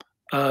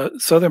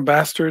 Southern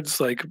Bastards,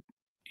 like,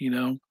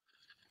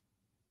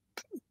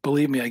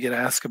 believe me, I get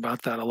asked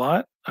about that a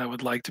lot. I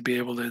would like to be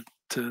able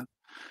to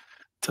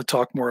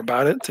talk more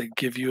about it, to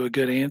give you a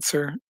good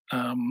answer.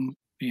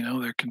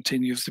 There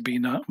continues to be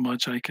not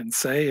much I can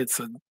say. It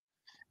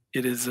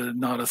is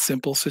not a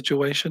simple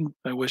situation.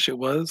 I wish it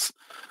was.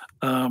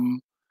 All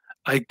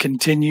I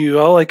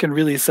can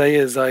really say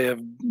is I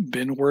have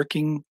been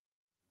working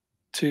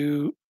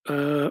to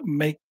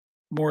make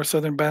more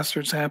Southern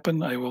Bastards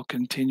happen. I will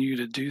continue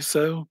to do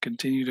so,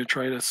 continue to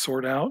try to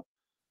sort out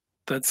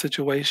that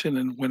situation.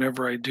 And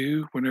whenever I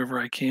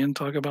can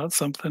talk about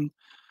something,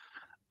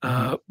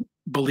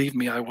 believe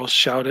me, I will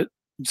shout it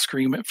and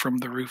scream it from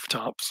the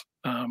rooftops.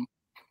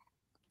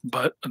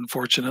 But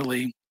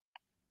unfortunately,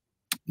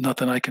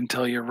 nothing I can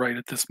tell you right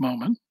at this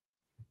moment.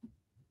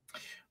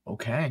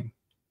 Okay.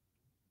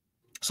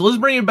 So let's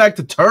bring it back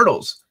to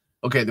Turtles.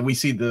 Okay, then we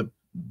see the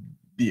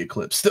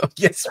eclipse stuff.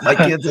 Yes, my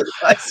kids,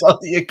 I saw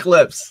the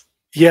eclipse.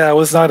 Yeah,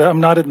 I'm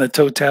not in the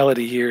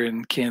totality here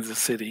in Kansas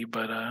City,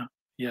 but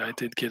yeah, I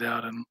did get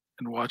out and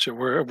watch it.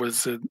 Were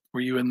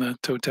you in the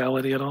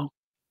totality at all?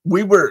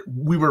 We were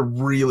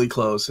really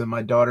close, and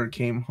my daughter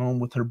came home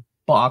with her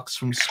box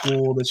from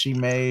school that she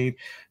made,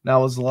 and I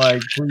was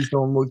like, please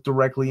don't look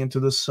directly into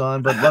the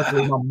sun. But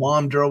luckily my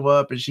mom drove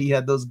up and she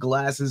had those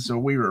glasses, so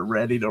we were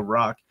ready to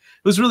rock.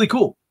 It was really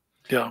cool.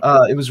 Yeah,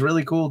 it was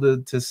really cool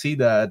to see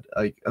that.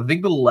 I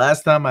think the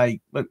last time I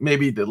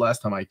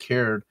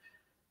cared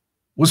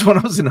was when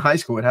I was in high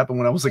school. It happened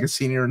when I was like a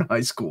senior in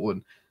high school,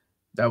 and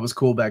that was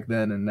cool back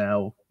then. And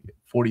now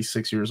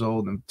 46 years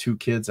old and 2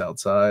 kids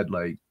outside,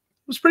 like,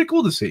 it was pretty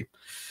cool to see.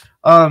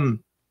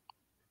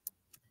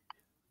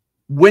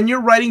 When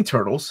you're writing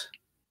Turtles,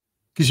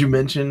 because you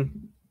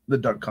mentioned the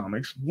Duck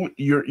comics,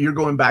 you're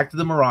going back to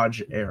the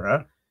Mirage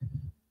era.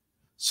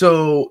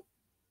 So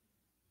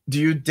do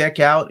you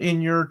deck out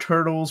in your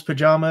Turtles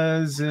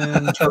pajamas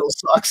and turtle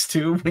socks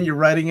too when you're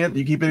writing it?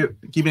 You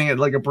keeping it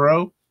like a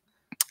pro?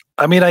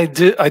 I mean, I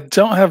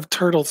don't have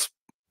Turtles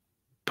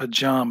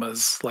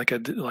pajamas like I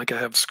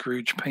have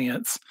Scrooge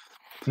pants.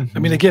 I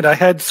mean, again, I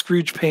had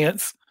Scrooge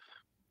pants,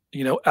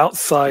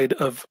 outside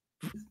of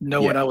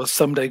knowing Yeah. I was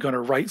someday going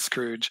to write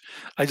Scrooge.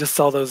 I just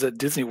saw those at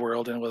Disney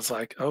World and was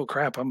like, "Oh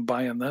crap, I'm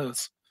buying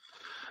those."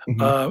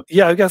 Mhm.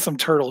 Yeah, I got some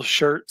Turtles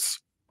shirts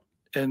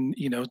and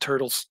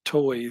Turtles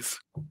toys,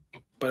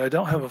 but I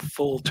don't have a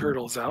full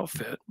Turtles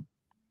outfit.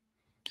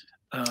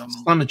 It's Um,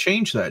 time to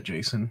change that,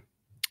 Jason.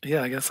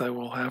 yeah, I guess I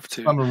will have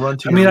to. Time to run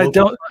to I your mean,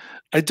 local.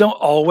 I don't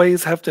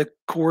always have to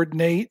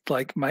coordinate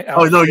like my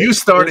Oh, no, outfit you with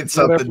started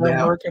whatever something I'm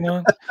now. working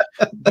on,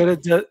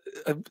 but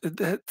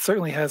it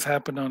certainly has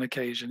happened on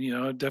occasion.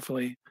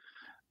 Definitely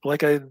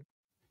like I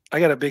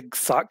got a big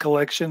sock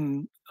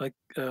collection, like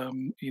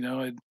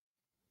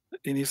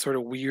any sort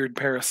of weird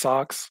pair of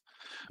socks.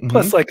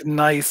 Plus, Mhm. like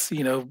nice,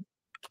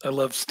 I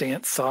love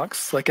stance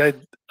socks. Like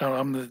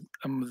I'm the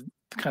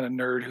kind of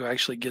nerd who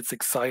actually gets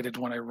excited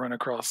when I run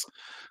across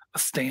a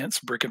Stance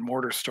brick and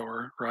mortar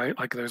store, right?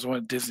 Like there's one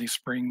at Disney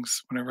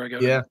Springs. Whenever I go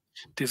to Yeah.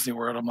 Disney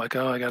World, I'm like,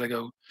 oh, I gotta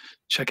go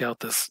check out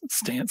this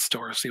Stance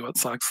store, see what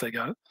socks they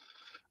got.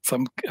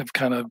 So I've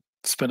kind of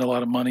spent a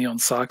lot of money on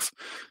socks.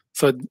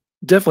 So I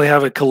definitely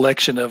have a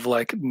collection of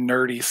like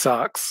nerdy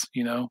socks.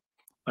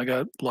 I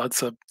got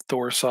lots of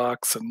Thor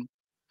socks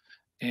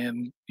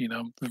and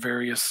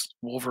various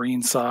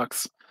Wolverine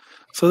socks.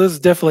 So this is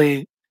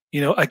definitely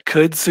I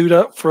could suit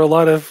up for a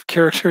lot of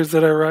characters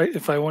that I write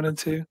if I wanted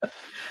to.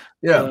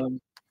 Yeah. Um,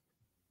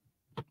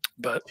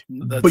 but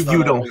that's But not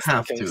you don't always the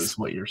have to case. is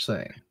what you're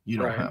saying. You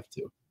don't Right. have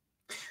to.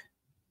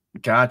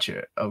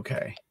 Gotcha.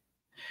 Okay.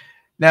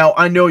 Now,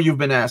 I know you've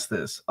been asked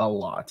this a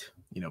lot.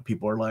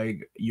 People are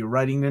like, "You're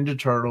writing Ninja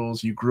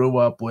Turtles. You grew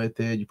up with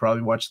it. You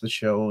probably watched the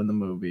show and the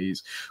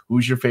movies.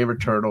 Who's your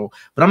favorite turtle?"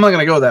 But I'm not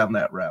gonna go down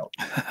that route.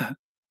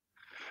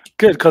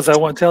 Good, because I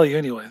won't tell you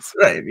anyways.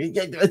 Right.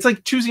 It's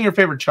like choosing your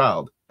favorite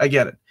child. I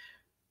get it.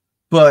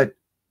 But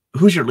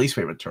who's your least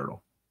favorite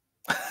turtle?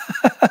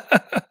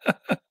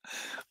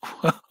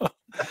 Well,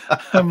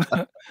 I'm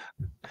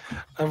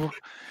I'm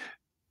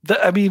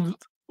I mean,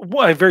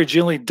 well, I very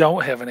generally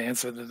don't have an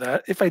answer to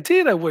that. If I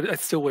did, I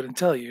still wouldn't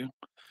tell you.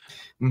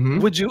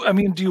 Mhm. Would you I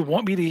mean, do you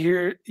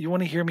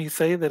wanna hear me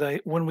say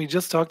that when we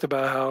just talked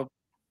about how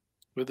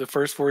with the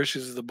first 4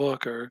 issues of the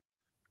book are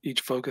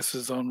each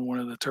focuses on one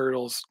of the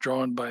turtles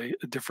drawn by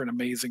a different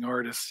amazing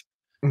artist.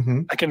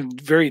 Mhm. I can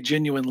very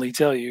genuinely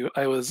tell you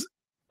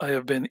I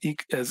have been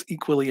as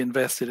equally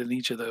invested in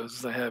each of those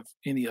as I have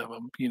any of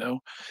them,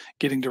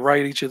 getting to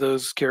write each of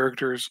those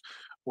characters,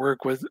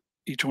 work with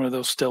each one of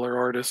those stellar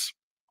artists.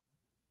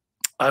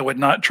 I would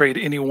not trade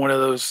any one of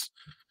those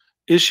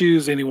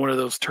issues, any one of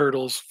those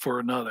turtles for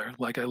another.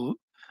 Like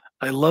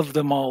I love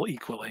them all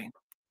equally.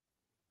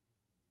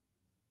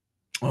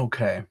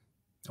 Okay.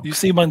 You Okay.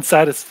 seem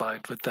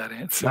unsatisfied with that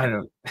answer. I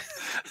don't.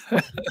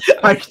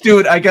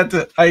 Dude,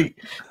 I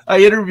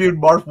interviewed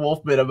Mark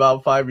Wolfman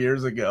about 5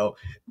 years ago,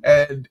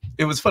 and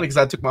it was funny because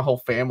I took my whole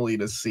family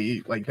to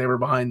see, like, they were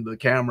behind the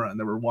camera and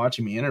they were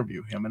watching me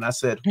interview him, and I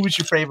said, "Who's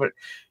your favorite?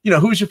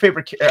 Who's your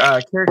favorite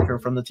character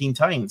from the Teen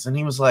Titans?" And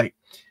he was like,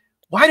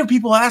 "Why do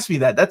people ask me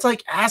that? That's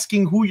like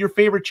asking who your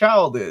favorite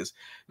child is."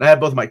 And I had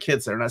both of my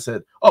kids there, and I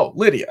said, "Oh,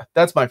 Lydia,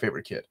 that's my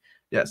favorite kid."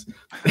 Yes,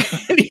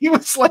 and he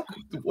was like,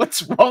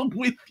 "What's wrong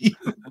with you?"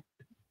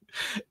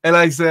 And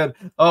I said,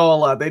 "Oh, a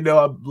lot. They know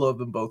I love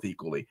them both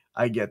equally.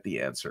 I get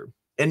the answer."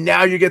 And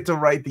now you get to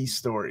write these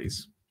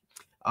stories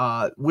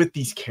with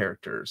these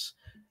characters,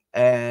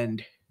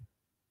 and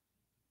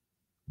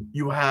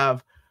you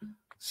have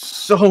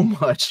so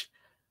much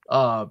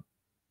uh,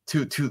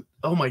 to.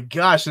 Oh my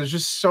gosh, there's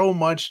just so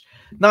much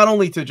not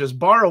only to just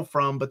borrow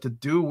from, but to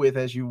do with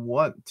as you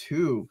want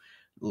to.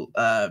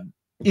 Uh,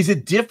 is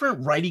it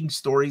different writing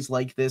stories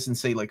like this and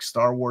say like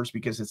Star Wars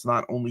because it's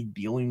not only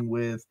dealing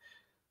with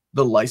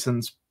the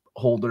license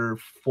holder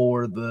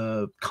for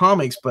the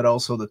comics, but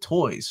also the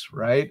toys,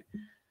 right?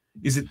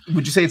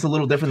 Would you say it's a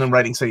little different than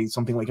writing, say,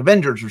 something like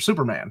Avengers or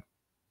Superman?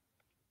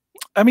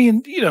 I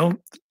mean,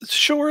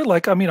 sure,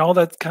 like I mean all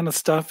that kind of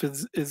stuff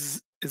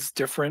is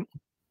different.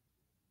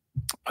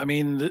 I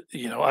mean,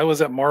 I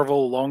was at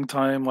Marvel a long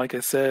time. Like I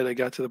said, I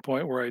got to the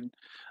point where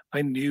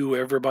I knew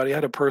everybody. I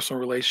had a personal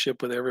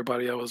relationship with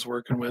everybody I was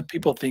working with.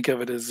 People think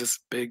of it as this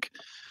big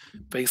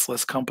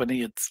faceless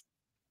company. It's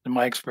in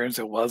my experience,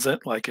 it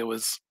wasn't. Like it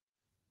was.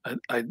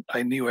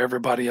 I knew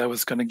everybody I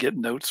was going to get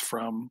notes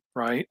from,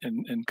 right,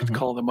 and could Mhm.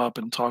 call them up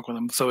and talk with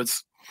them. So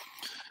it's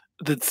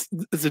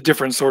a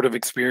different sort of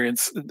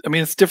experience. I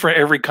mean, it's different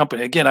every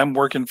company. Again, I'm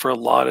working for a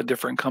lot of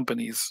different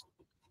companies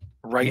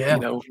right, Yeah.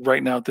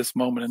 right now at this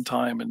moment in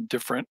time, and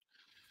different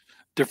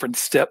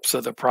steps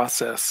of the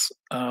process.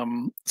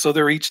 So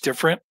they're each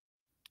different.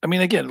 I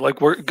mean, again, like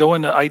we're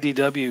going to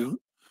IDW,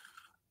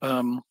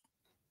 um,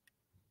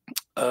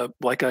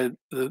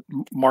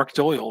 Mark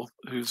Doyle,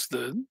 who's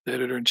the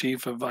editor in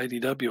chief of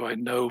IDW. I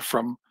know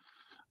from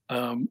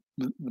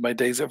my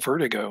days at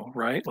Vertigo,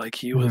 right? Like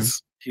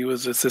Mhm. he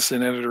was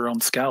assistant editor on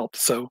Scalp.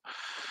 So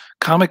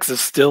comics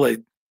is still a,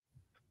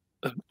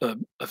 a,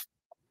 a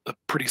a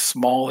pretty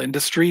small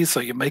industry, so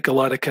you make a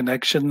lot of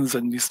connections,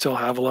 and you still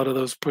have a lot of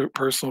those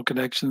personal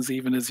connections,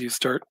 even as you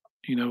start,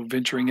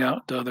 venturing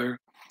out to other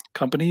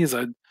companies.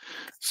 I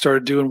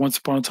started doing Once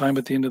Upon a Time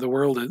at the End of the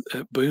World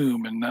at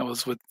Boom, and that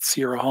was with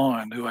Sierra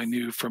Hahn, who I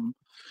knew from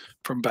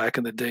back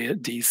in the day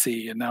at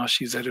DC, and now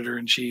she's editor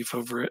in chief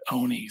over at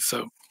Oni.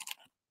 So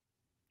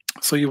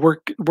you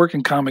work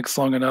in comics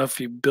long enough,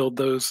 you build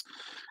those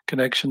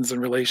connections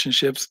and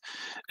relationships,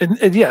 and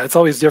yeah, it's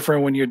always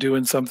different when you're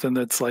doing something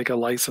that's like a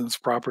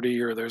licensed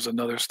property or there's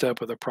another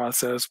step of the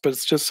process, but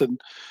it's just a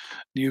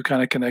new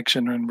kind of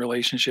connection and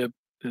relationship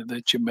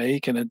that you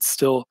make, and it's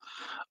still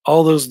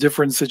all those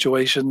different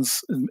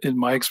situations. In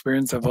my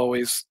experience, I've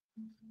always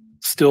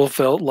still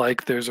felt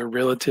like there's a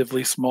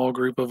relatively small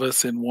group of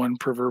us in one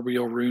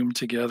proverbial room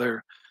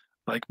together,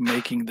 like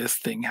making this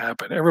thing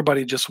happen.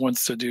 Everybody just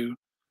wants to do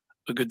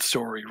a good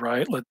story,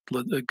 right? Let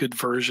a good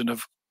version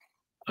of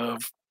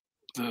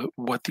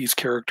what these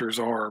characters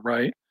are,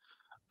 right?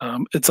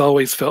 It's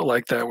always felt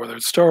like that, whether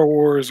it's Star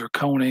Wars or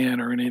Conan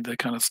or any of the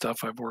kind of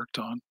stuff I've worked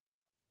on.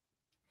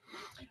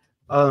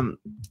 Um,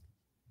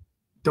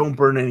 don't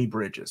burn any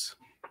bridges.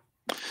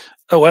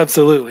 Oh,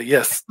 absolutely,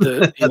 yes.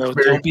 That's very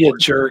Don't be a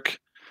important. jerk.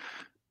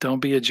 Don't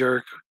be a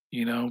jerk.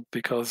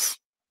 Because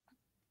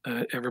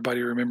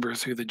everybody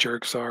remembers who the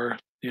jerks are.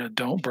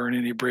 Don't burn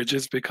any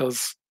bridges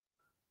because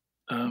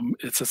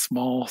it's a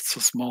small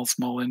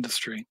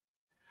industry.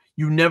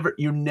 You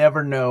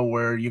never know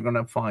where you're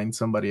gonna find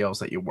somebody else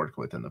that you worked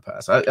with in the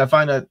past. I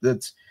find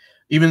that's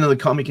even though the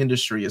comic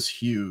industry is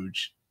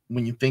huge,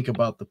 when you think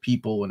about the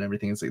people and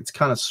everything, it's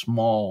kind of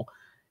small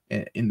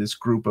in this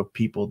group of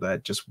people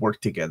that just work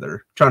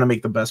together, trying to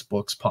make the best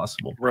books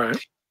possible. Right.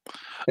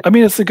 I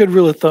mean, it's a good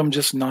rule of thumb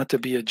just not to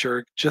be a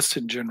jerk, just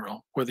in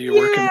general, whether you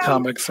work in Yeah,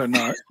 comics or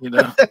not.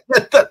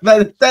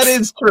 that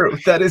is true.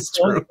 That is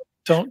Don't true.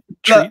 don't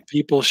That, treat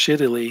people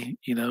shittily.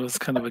 It's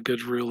kind of a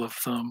good rule of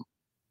thumb.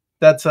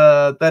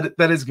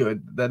 that is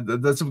good.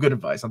 That's some good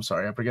advice. I'm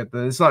sorry, I forget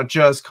that it's not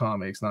just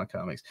comics, not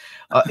comics.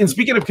 And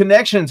speaking of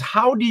connections,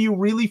 how do you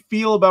really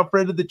feel about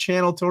friend of the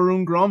channel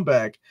Torun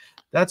Grombeck?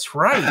 That's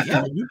right.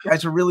 Yeah, you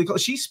guys are really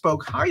close. She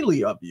spoke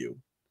highly of you.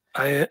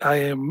 I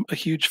am a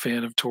huge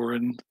fan of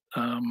Torin.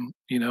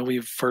 We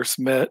first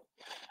met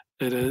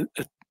at a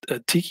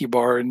tiki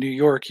bar in New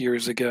York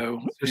years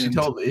ago, So she and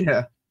told me,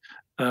 yeah.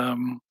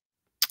 um,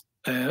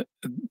 uh,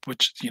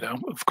 which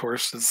of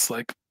course, is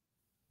like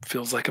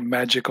feels like a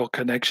magical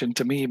connection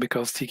to me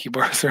because tiki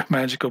bars are a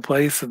magical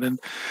place. And then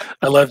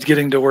I loved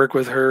getting to work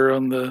with her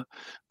on the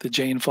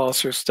Jane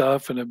Foster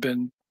stuff, and have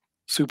been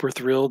super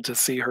thrilled to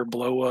see her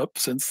blow up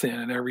since then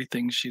and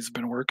everything she's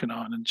been working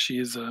on. And she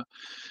is an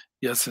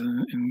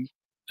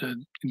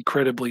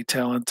incredibly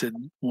talented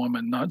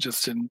woman, not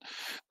just in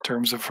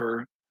terms of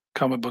her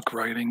comic book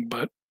writing,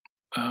 but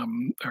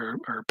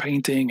her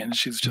painting. And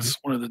she's Mhm. just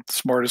one of the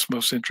smartest,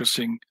 most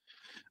interesting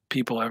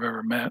people I've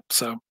ever met.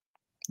 So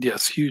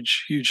yes,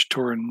 huge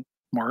Torin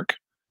mark.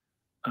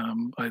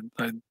 I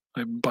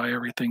buy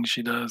everything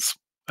she does,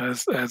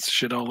 as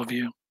should all of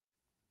you.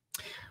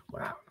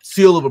 Wow.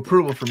 Seal of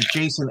approval from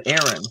Jason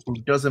Aaron, who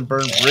doesn't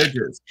burn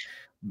bridges.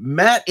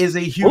 Matt is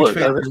a huge Well,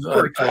 fan of your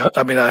work.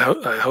 I mean, I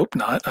hope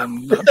not.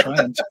 I'm not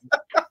trying to.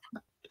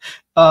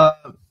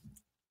 Uh,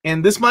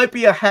 and this might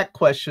be a hack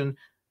question,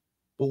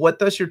 but what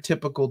does your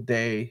typical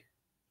day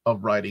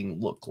of writing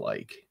look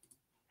like?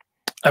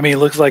 I mean, it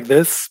looks like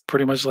this,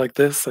 pretty much like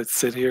this. I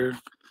sit here.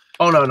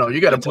 Oh no, you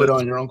got to I put just,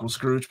 on your Uncle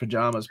Scrooge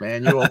pajamas,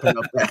 man. You open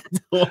up that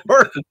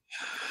door.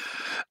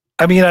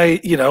 I mean, I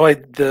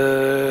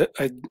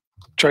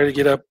try to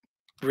get up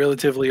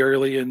relatively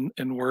early and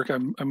work.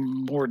 I'm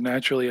more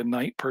naturally a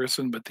night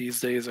person, but these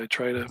days I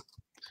try to,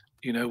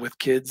 with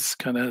kids,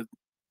 kind of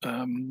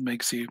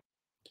makes you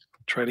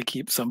try to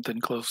keep something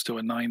close to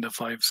a 9 to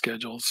 5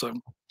 schedule. So,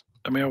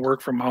 I mean, I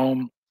work from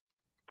home.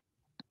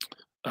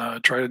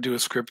 Try to do a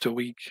script a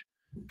week,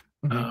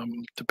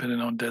 Mhm. depending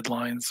on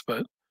deadlines.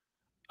 But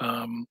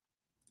um,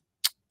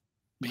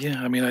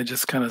 yeah, I mean, I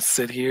just kind of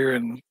sit here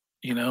and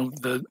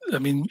I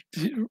mean,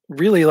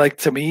 really, like,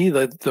 to me,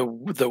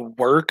 the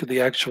work, the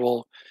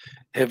actual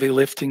heavy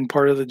lifting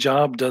part of the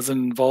job doesn't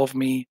involve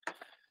me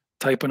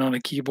typing on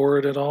a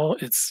keyboard at all.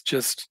 It's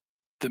just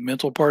the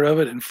mental part of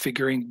it and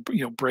figuring,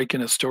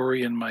 breaking a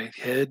story in my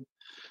head.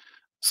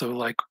 So,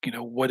 like,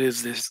 what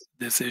is this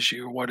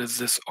issue? What is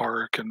this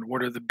arc? And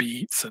what are the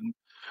beats? And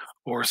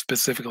or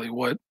specifically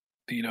what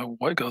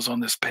goes on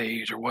this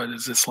page, or what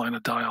is this line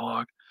of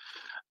dialogue?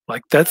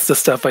 Like, that's the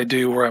stuff I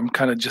do where I'm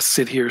kind of just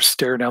sit here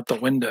staring out the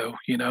window,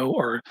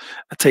 or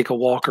I take a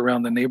walk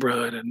around the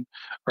neighborhood,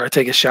 or I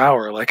take a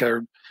shower. Like, I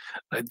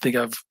think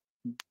I've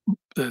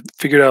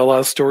figured out a lot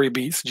of story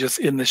beats just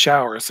in the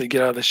shower. So you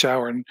get out of the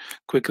shower and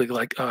quickly,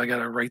 like, oh, I got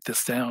to write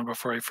this down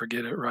before I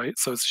forget it. Right.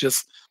 So it's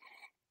just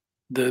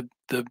the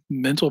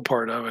mental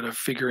part of it, of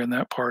figuring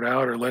that part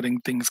out, or letting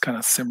things kind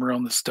of simmer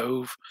on the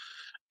stove,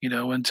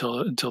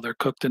 until they're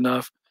cooked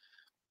enough.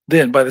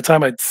 Then by the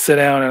time I sit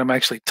down and I'm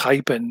actually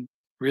typing,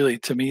 really,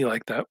 to me,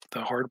 like, that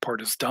the hard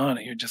part is done,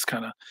 and you're just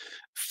kinda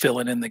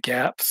filling in the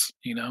gaps.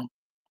 Does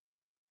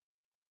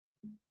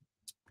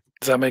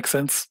that make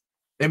sense?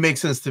 It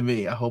makes sense to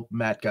me. I hope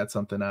Matt got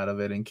something out of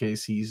it in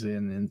case he's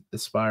an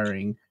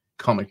aspiring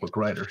comic book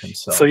writer So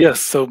himself.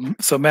 yes,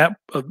 so Matt,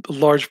 a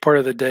large part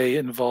of the day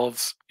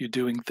involves you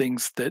doing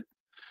things that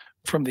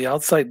from the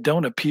outside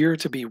don't appear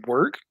to be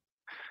work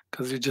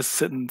because you're just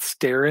sitting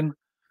staring.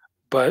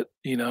 But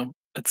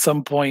at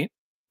some point,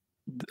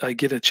 I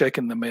get a check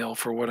in the mail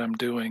for what I'm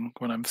doing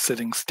when I'm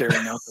sitting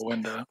staring out the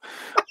window.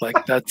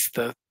 Like that's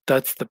the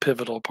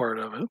pivotal part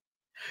of it.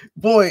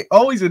 Boy,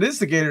 Always an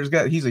Instigator's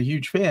got he's a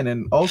huge fan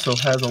and also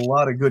has a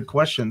lot of good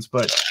questions,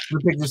 but we'll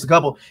pick just a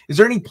couple. Is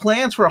there any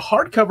plans for a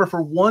hardcover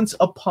for Once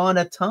Upon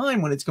a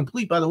Time when it's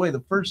complete? By the way,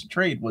 the first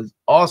trade was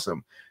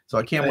awesome, so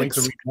I can't wait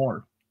to Thanks. read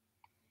more.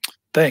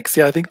 Thanks.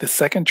 Yeah, I think the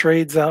second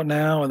trade's out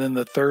now, and then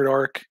the third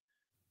arc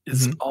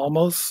is Mhm.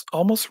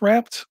 almost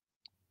wrapped.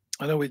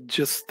 I know I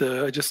just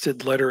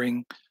did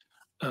lettering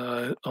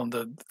on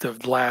the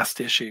last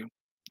issue,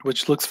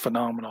 which looks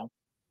phenomenal.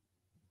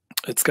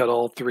 It's got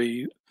all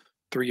three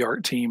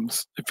art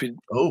teams.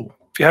 Oh,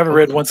 If you haven't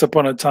read okay. Once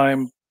Upon a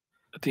Time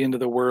at the End of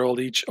the World,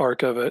 each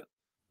arc of it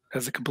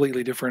has a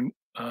completely different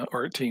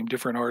art team,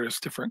 different artists,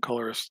 different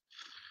colorists.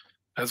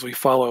 As we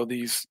follow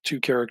these two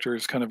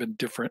characters, kind of in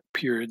different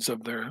periods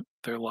of their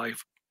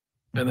life,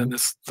 and then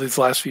Mhm. these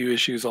last few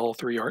issues, all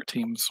three art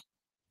teams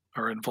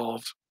are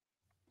involved.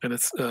 And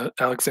it's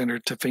Alexander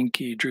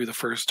Tafinki drew the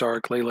first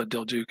arc, Leila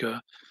Del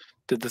Duca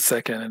did the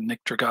second, and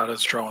Nick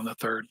Dragata's drawing the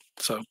third.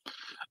 So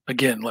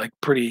again, like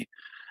pretty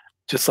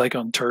just like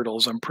on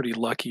Turtles, I'm pretty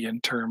lucky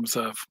in terms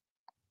of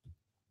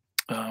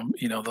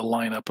the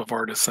lineup of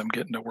artists I'm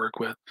getting to work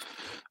with.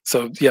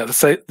 So yeah,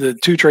 the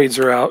two trades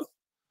are out.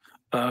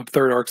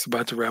 Third arc's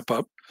about to wrap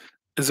up.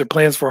 Is there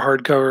plans for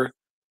hardcover?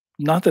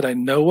 Not that I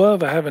know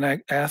of. I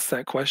haven't asked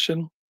that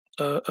question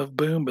of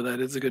Boom, but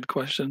that is a good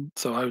question.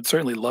 So I would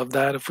certainly love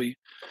that if we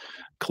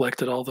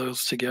collected all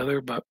those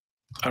together. But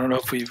I don't know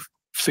if we've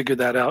figured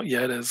that out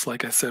yet. As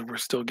like I said, we're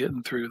still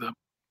getting through the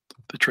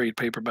trade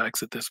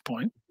paperbacks at this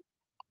point.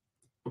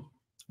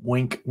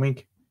 Wink,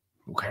 wink.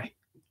 Okay.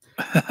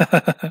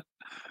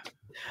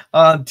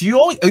 Do you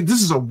always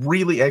this is a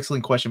really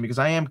excellent question because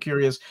I am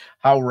curious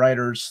how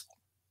writers,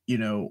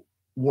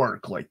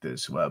 work like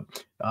this.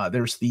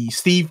 There's the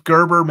Steve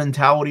Gerber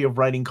mentality of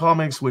writing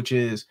comics, which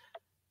is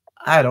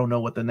I don't know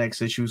what the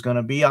next issue is going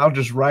to be. I'll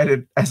just write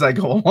it as I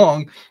go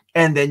along.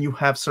 And then you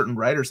have certain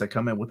writers that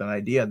come in with an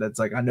idea that's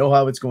like, I know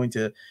how it's going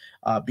to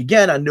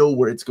begin, I know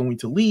where it's going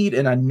to lead,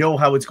 and I know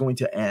how it's going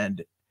to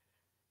end.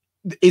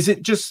 Is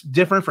it just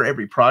different for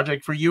every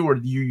project for you, or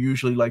do you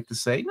usually like to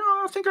say, no,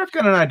 I think I've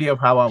got an idea of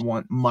how I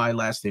want my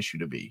last issue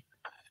to be?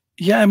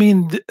 Yeah, I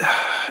mean,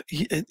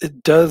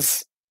 it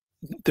does.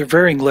 There are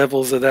varying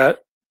levels of that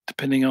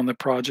depending on the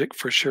project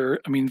for sure.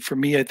 I mean, for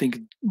me, I think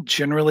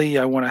generally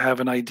I want to have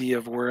an idea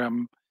of where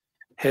I'm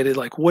headed.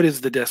 Like, what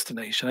is the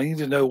destination? I need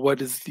to know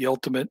what is the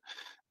ultimate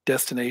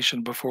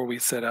destination before we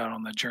set out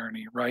on the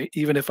journey, right?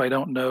 Even if I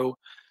don't know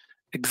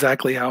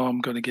exactly how I'm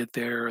going to get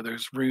there, or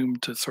there's room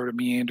to sort of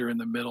meander in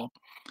the middle,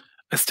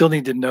 I still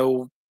need to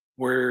know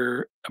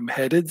where I'm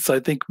headed. So I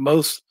think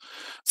most,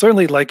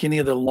 certainly like any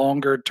of the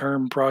longer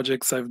term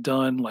projects I've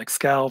done, like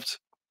Scalped,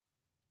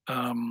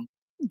 um,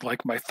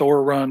 like my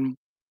Thor run,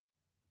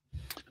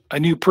 I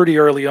knew pretty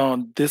early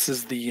on this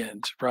is the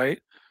end, right?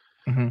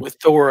 Mhm. With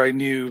Thor, I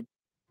knew,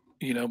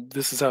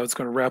 this is how it's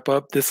going to wrap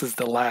up. This is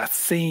the last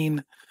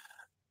scene.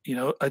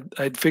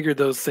 I'd figured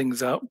those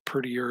things out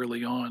pretty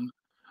early on.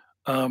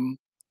 Um,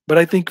 but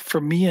I think for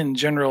me in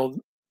general,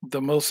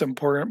 the most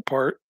important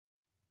part,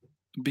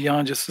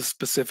 beyond just the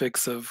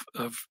specifics of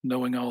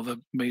knowing all the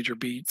major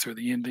beats or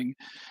the ending,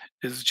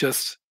 is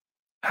just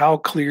how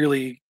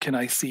clearly can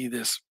I see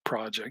this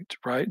project,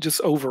 right?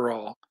 Just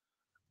overall,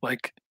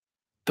 like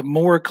the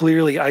more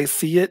clearly I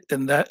see it,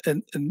 and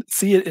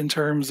see it in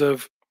terms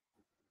of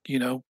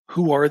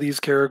who are these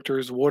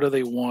characters, what do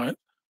they want,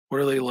 what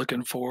are they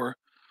looking for,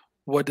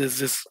 what does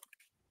this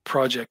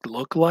project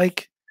look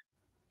like,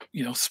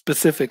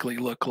 specifically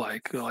look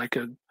like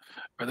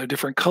are there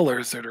different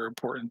colors that are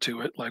important to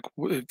it, like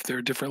if there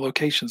are different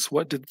locations,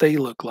 what did they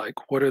look like,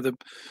 what are the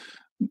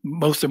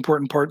most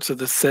important parts of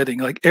the setting,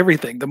 like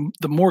everything,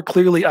 the more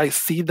clearly I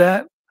see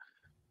that,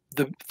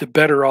 the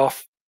better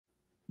off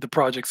the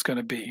project's going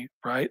to be,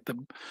 right?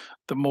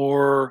 The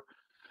more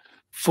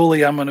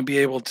fully I'm going to be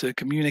able to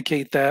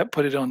communicate that,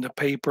 put it on the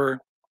paper.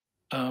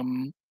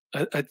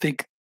 I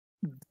think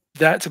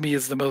that to me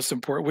is the most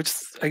important, which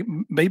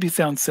maybe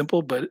sounds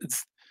simple, but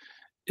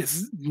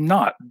it's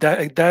not.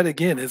 That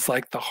again is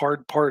like the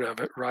hard part of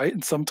it, right?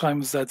 And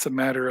sometimes that's a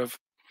matter of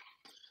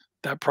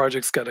that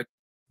project's got to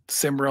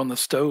simmer on the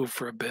stove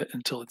for a bit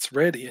until it's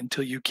ready,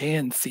 until you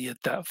can see it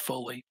that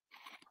fully.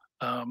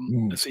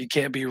 Mm. So you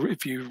can't be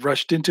if you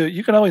rushed into it.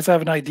 You can always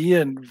have an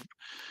idea and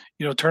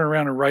turn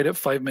around and write it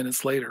 5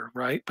 minutes later,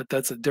 right? But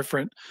that's a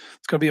different.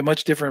 It's going to be a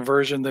much different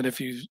version than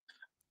if you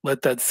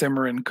let that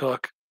simmer and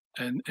cook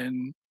and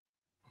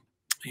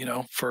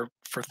for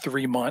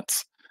 3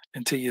 months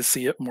until you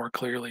see it more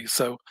clearly.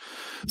 So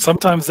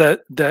sometimes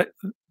that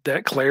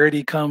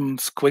clarity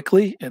comes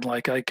quickly, and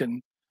like I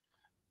can,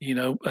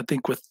 I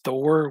think with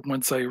Thor,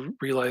 once I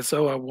realized,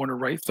 oh, I want to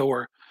write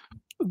Thor,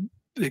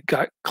 it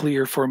got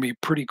clear for me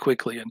pretty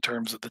quickly in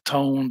terms of the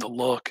tone, the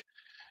look,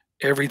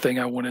 everything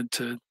I wanted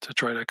to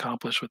try to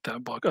accomplish with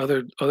that book.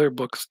 Other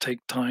books take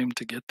time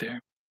to get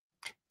there.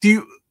 Do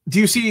you do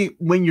you see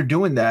when you're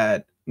doing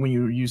that, when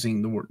you're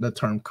using the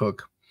term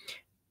cook,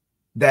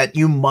 that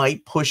you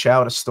might push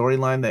out a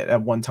storyline that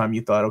at one time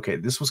you thought, okay,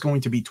 this was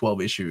going to be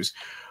 12 issues.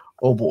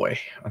 Oh boy,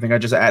 I think I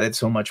just added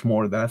so much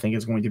more that I think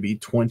it's going to be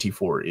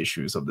 24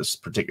 issues of this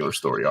particular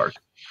story arc.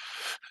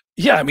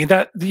 Yeah, I mean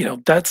that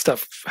that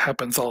stuff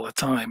happens all the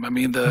time. I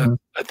mean Mhm.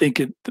 I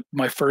think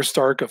my first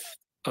arc of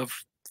of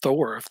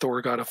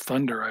Thor God of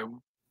Thunder,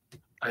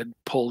 I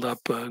pulled up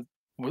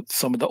with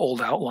some of the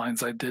old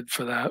outlines I did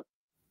for that,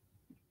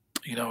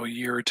 a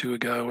year or two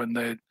ago, and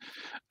I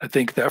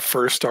think that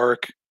first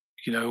arc,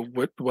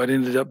 what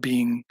ended up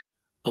being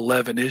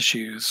 11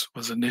 issues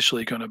was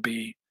initially going to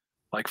be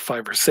like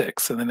 5 or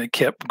 6, and then it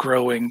kept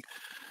growing.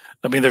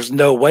 I mean, there's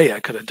no way I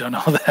could have done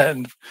all that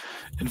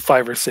in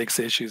 5 or 6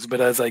 issues.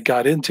 But as I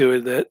got into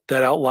it,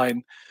 that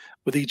outline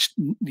with each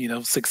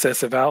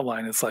successive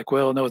outline, it's like,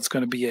 well, no, it's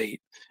going to be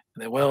 8,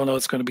 and then well, no,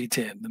 it's going to be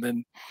 10, and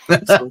then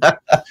so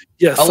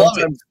yeah, I love it.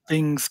 sometimes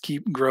things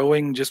keep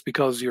growing just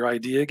because your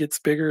idea gets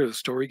bigger, the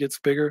story gets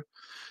bigger.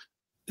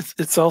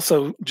 It's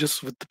also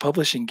just with the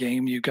publishing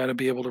game, you got to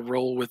be able to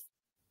roll with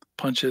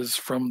punches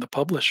from the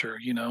publisher.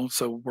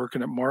 So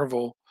working at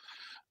Marvel,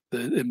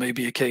 it may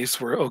be a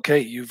case where okay,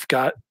 you've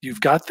got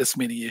this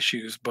many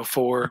issues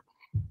before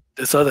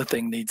this other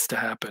thing needs to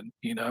happen,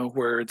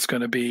 where there's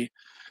going to be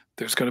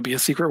a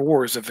Secret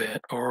Wars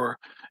event, or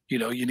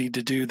you need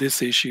to do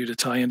this issue to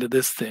tie into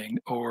this thing,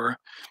 or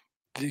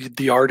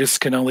the artist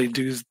can only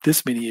do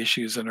this many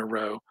issues in a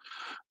row.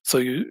 So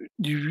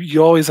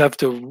you always have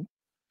to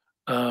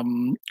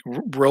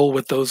roll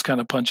with those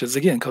kind of punches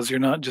again, because you're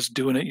not just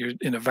doing it you're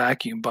in a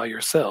vacuum by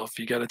yourself.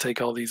 You got to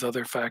take all these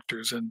other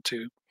factors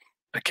into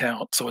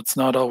account. So it's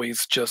not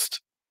always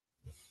just,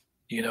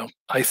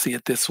 I see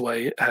it this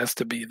way, it has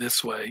to be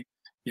this way.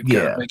 You've got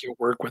to Yeah. make it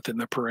work within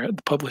the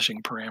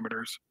publishing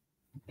parameters.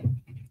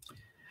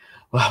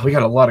 Wow, we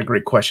got a lot of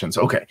great questions.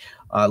 Okay,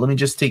 let me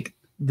just take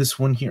this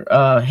one here.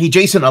 Hey,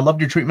 Jason, I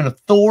loved your treatment of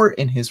Thor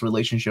and his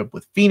relationship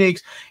with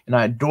Phoenix, and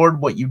I adored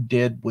what you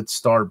did with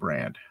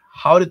Starbrand.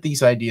 How did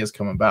these ideas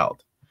come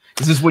about?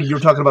 Is this when you were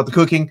talking about the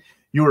cooking?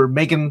 You were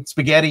making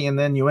spaghetti, and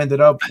then you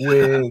ended up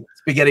with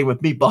spaghetti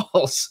with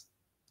meatballs.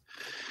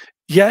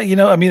 Yeah,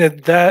 I mean a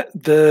lot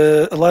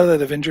of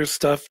that Avengers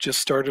stuff just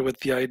started with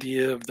the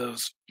idea of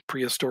those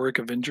prehistoric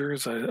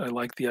Avengers. I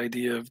like the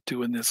idea of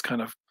doing this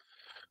kind of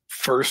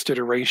first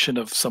iteration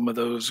of some of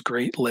those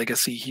great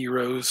legacy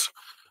heroes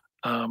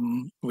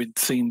we'd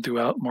seen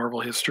throughout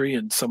Marvel history,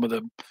 and some of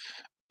the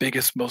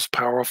biggest, most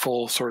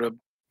powerful sort of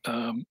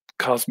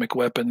cosmic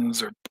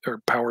weapons or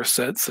power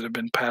sets that have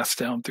been passed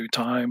down through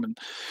time,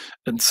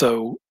 and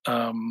so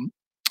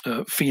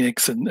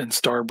Phoenix and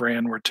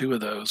Starbrand were two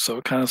of those. So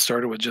it kind of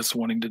started with just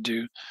wanting to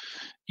do,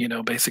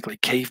 basically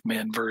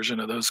caveman version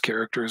of those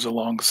characters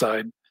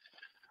alongside,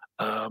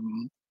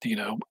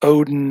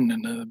 Odin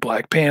and the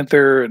Black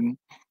Panther and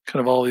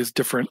kind of all these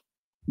different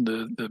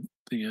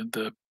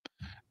the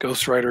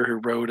Ghost Rider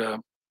who rode a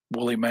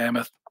woolly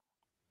mammoth.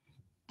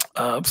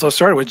 So I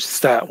started with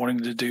just that,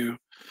 wanting to do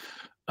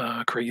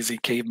a crazy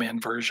caveman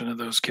version of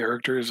those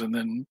characters, and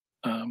then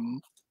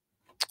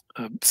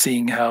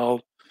seeing how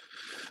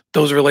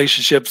those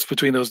relationships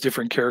between those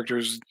different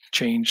characters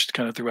changed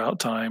kind of throughout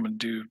time, and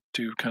do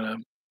kind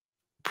of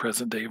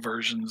present day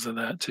versions of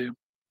that too.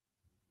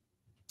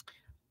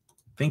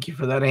 Thank you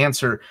for that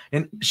answer.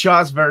 And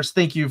Shaw's verse,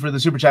 thank you for the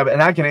super chat.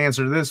 And I can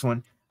answer this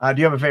one. Do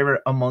you have a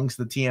favorite amongst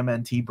the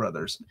TMNT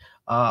brothers?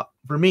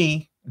 For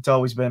me, it's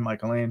always been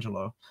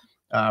Michelangelo.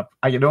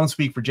 I don't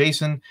speak for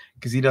Jason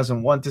because he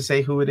doesn't want to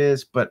say who it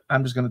is, but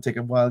I'm just going to take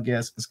a wild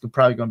guess. It's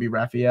probably going to be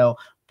Raphael,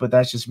 but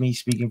that's just me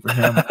speaking for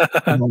him.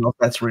 I don't know if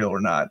that's real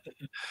or not.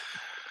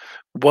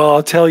 Well,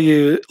 I'll tell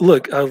you.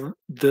 Look, I've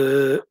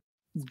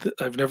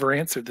never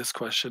answered this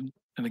question,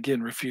 and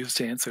again, refused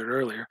to answer it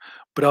earlier.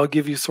 But I'll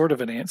give you sort of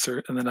an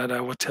answer, and then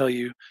I will tell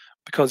you,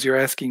 because you're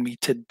asking me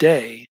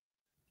today,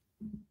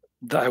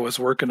 that I was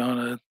working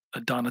on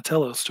a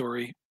Donatello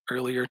story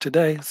earlier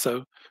today.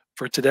 So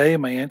for today,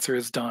 my answer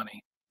is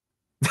Donnie.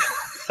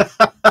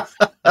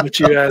 But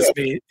you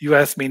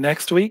asked me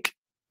next week,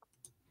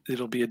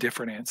 it'll be a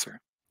different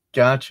answer.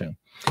 Gotcha.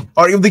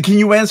 Can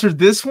you answer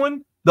this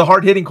one? The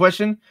hard-hitting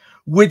question.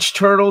 Which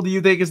turtle do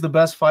you think is the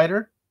best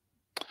fighter?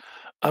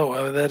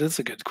 Oh, that is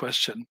a good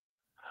question.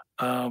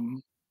 I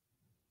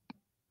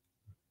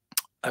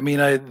mean,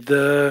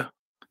 I'm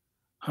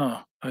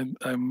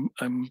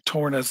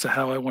torn as to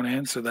how I want to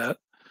answer that.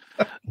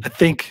 I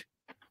think,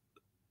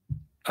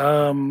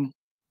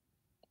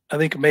 I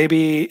think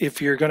maybe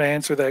if you're going to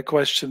answer that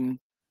question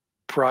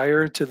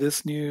prior to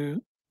this new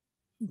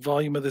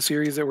volume of the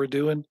series that we're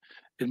doing,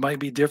 it might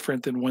be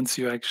different than once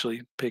you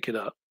actually pick it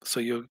up.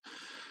 So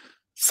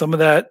some of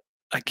that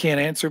I can't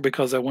answer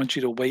because I want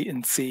you to wait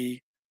and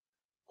see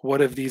what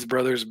have these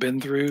brothers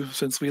been through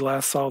since we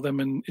last saw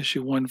them in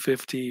issue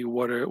 150.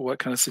 What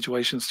kind of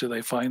situations do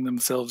they find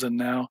themselves in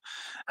now?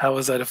 How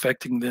is that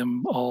affecting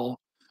them all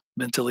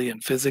mentally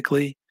and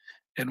physically?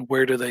 And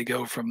where do they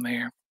go from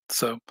there?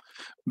 So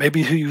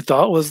maybe who you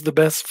thought was the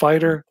best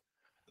fighter,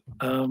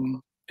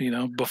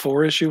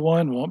 before issue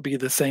 1 won't be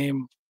the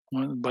same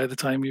by the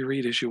time you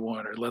read issue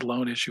 1, or let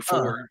alone issue 4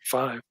 or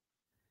 5.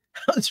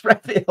 It's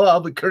Raphael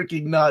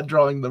Albuquerque not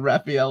drawing the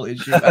Raphael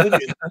issue. I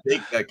didn't even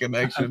make that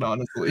connection,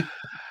 honestly.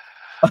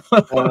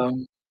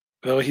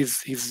 Well,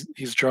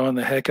 he's drawing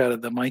the heck out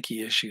of the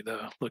Mikey issue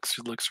though.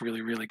 Looks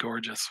really, really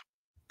gorgeous.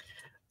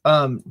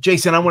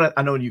 Jason,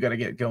 I know you got to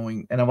get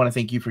going, and I want to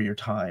thank you for your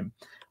time.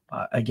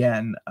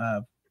 Again,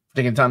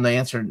 taking time to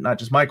answer not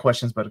just my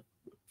questions, but a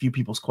few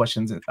people's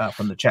questions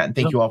from the chat. And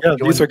thank you all for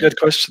joining. These are good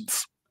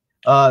questions.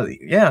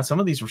 Yeah, some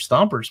of these were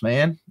stompers,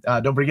 man.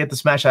 Don't forget to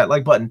smash that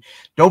like button.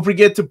 Don't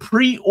forget to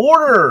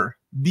pre-order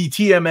the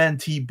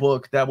TMNT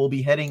book that will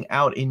be heading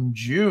out in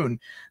June.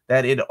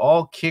 That it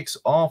all kicks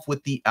off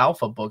with the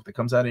Alpha book that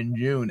comes out in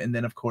June, and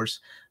then of course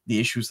the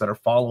issues that are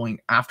following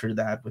after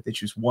that with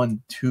issues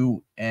 1,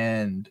 2,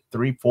 and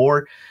 3,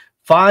 4,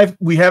 5.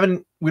 We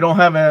don't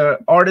have an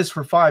artist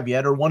for 5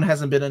 yet, or 1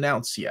 hasn't been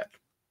announced yet.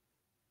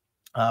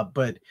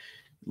 But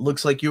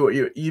looks like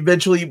you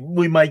eventually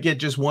we might get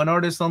just 1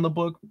 artist on the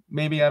book.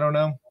 Maybe, I don't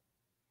know.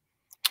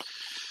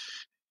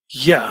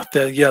 Yeah,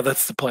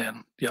 that's the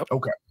plan. Yep.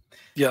 Okay.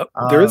 Yep.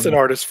 There is an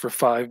artist for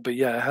 5, but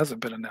yeah, it hasn't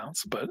been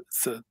announced. But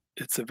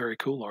it's a very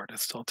cool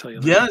artist. I'll tell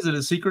you that. Yeah, is it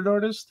a secret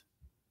artist?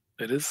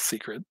 It is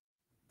secret.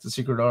 It's a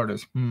secret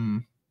artist.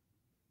 And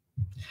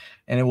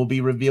it will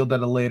be revealed at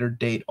a later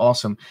date.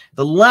 Awesome.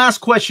 The last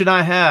question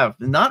I have,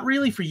 not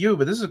really for you,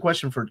 but this is a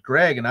question for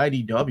Greg and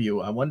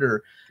IDW. I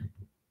wonder,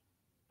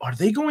 are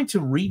they going to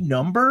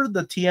renumber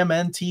the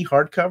TMNT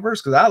hardcovers?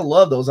 Because I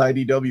love those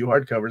IDW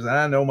hardcovers, and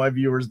I know my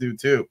viewers do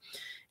too.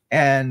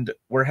 And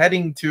we're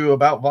heading to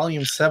about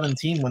volume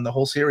 17 when the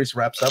whole series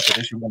wraps up at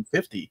issue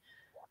 150.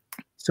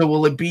 So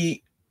will it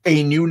be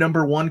a new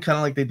number 1, kind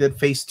of like they did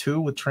Phase 2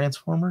 with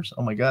Transformers?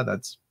 Oh my God,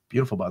 that's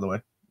beautiful, by the way.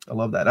 I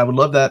love that. I would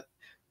love that.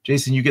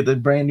 Jason, you get the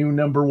brand new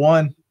number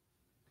 1.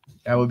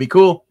 That would be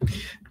cool.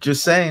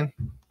 Just saying.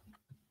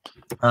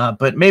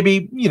 But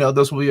maybe,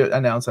 those will be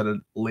announced at a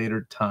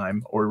later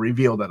time or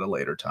revealed at a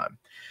later time.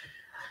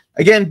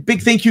 Again,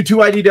 big thank you to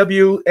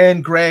IDW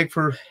and Greg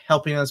for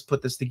helping us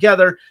put this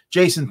together.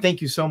 Jason,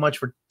 thank you so much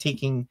for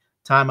taking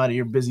time out of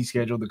your busy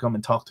schedule to come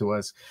and talk to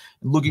us.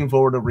 Looking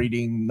forward to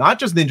reading not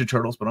just Ninja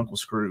Turtles, but Uncle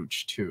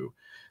Scrooge too.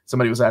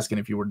 Somebody was asking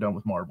if you were done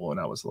with Marvel, and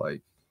I was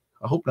like,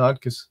 I hope not,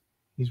 because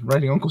he's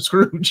writing Uncle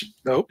Scrooge.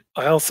 Nope.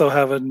 I also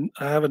have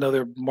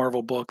another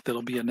Marvel book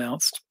that'll be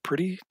announced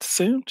pretty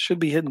soon. Should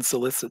be hitting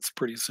solicits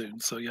pretty soon.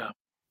 So yeah.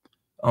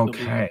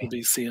 Okay.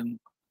 You'll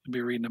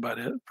be reading about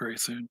it very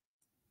soon.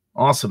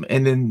 Awesome.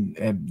 And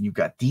then you've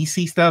got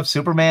DC stuff,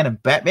 Superman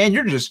and Batman.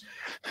 You're just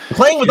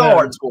playing with all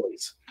our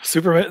toys.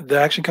 Superman, the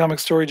Action Comic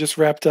story just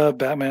wrapped up.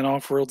 Batman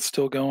Off-World's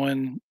still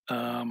going.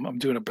 I'm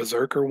doing a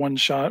Berserker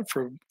one-shot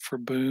for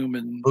Boom,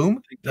 and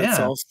Boom.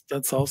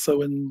 That's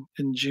also in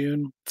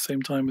June,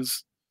 same time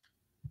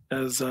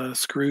as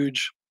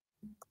Scrooge.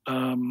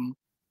 And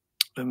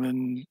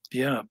then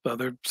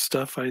other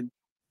stuff I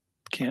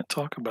can't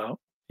talk about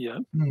yet.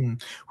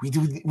 We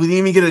didn't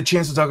even get a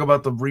chance to talk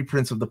about the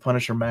reprints of the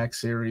Punisher Max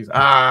series.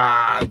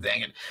 Dang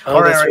it.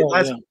 All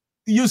right.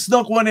 You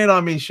snuck one in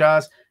on me,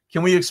 Shaz.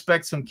 Can we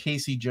expect some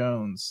Casey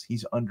Jones?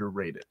 He's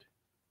underrated.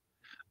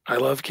 I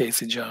love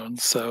Casey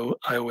Jones, so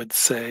I would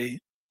say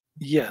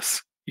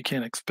yes, you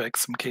can expect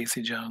some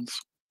Casey Jones.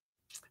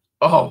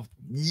 Oh,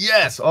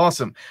 yes.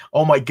 Awesome.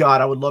 Oh, my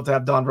God. I would love to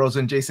have Don Rosa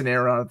and Jason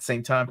Aaron on at the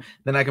same time.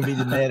 Then I can be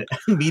the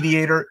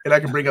mediator, and I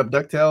can bring up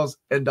DuckTales,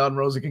 and Don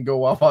Rosa can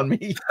go off on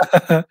me.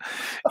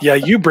 Yeah,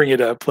 you bring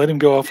it up. Let him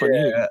go off on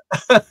you.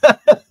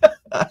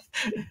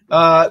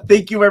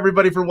 Thank you,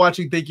 everybody, for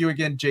watching. Thank you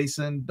again,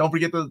 Jason. Don't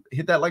forget to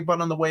hit that like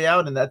button on the way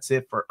out, and that's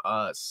it for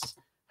us.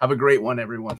 Have a great one, everyone.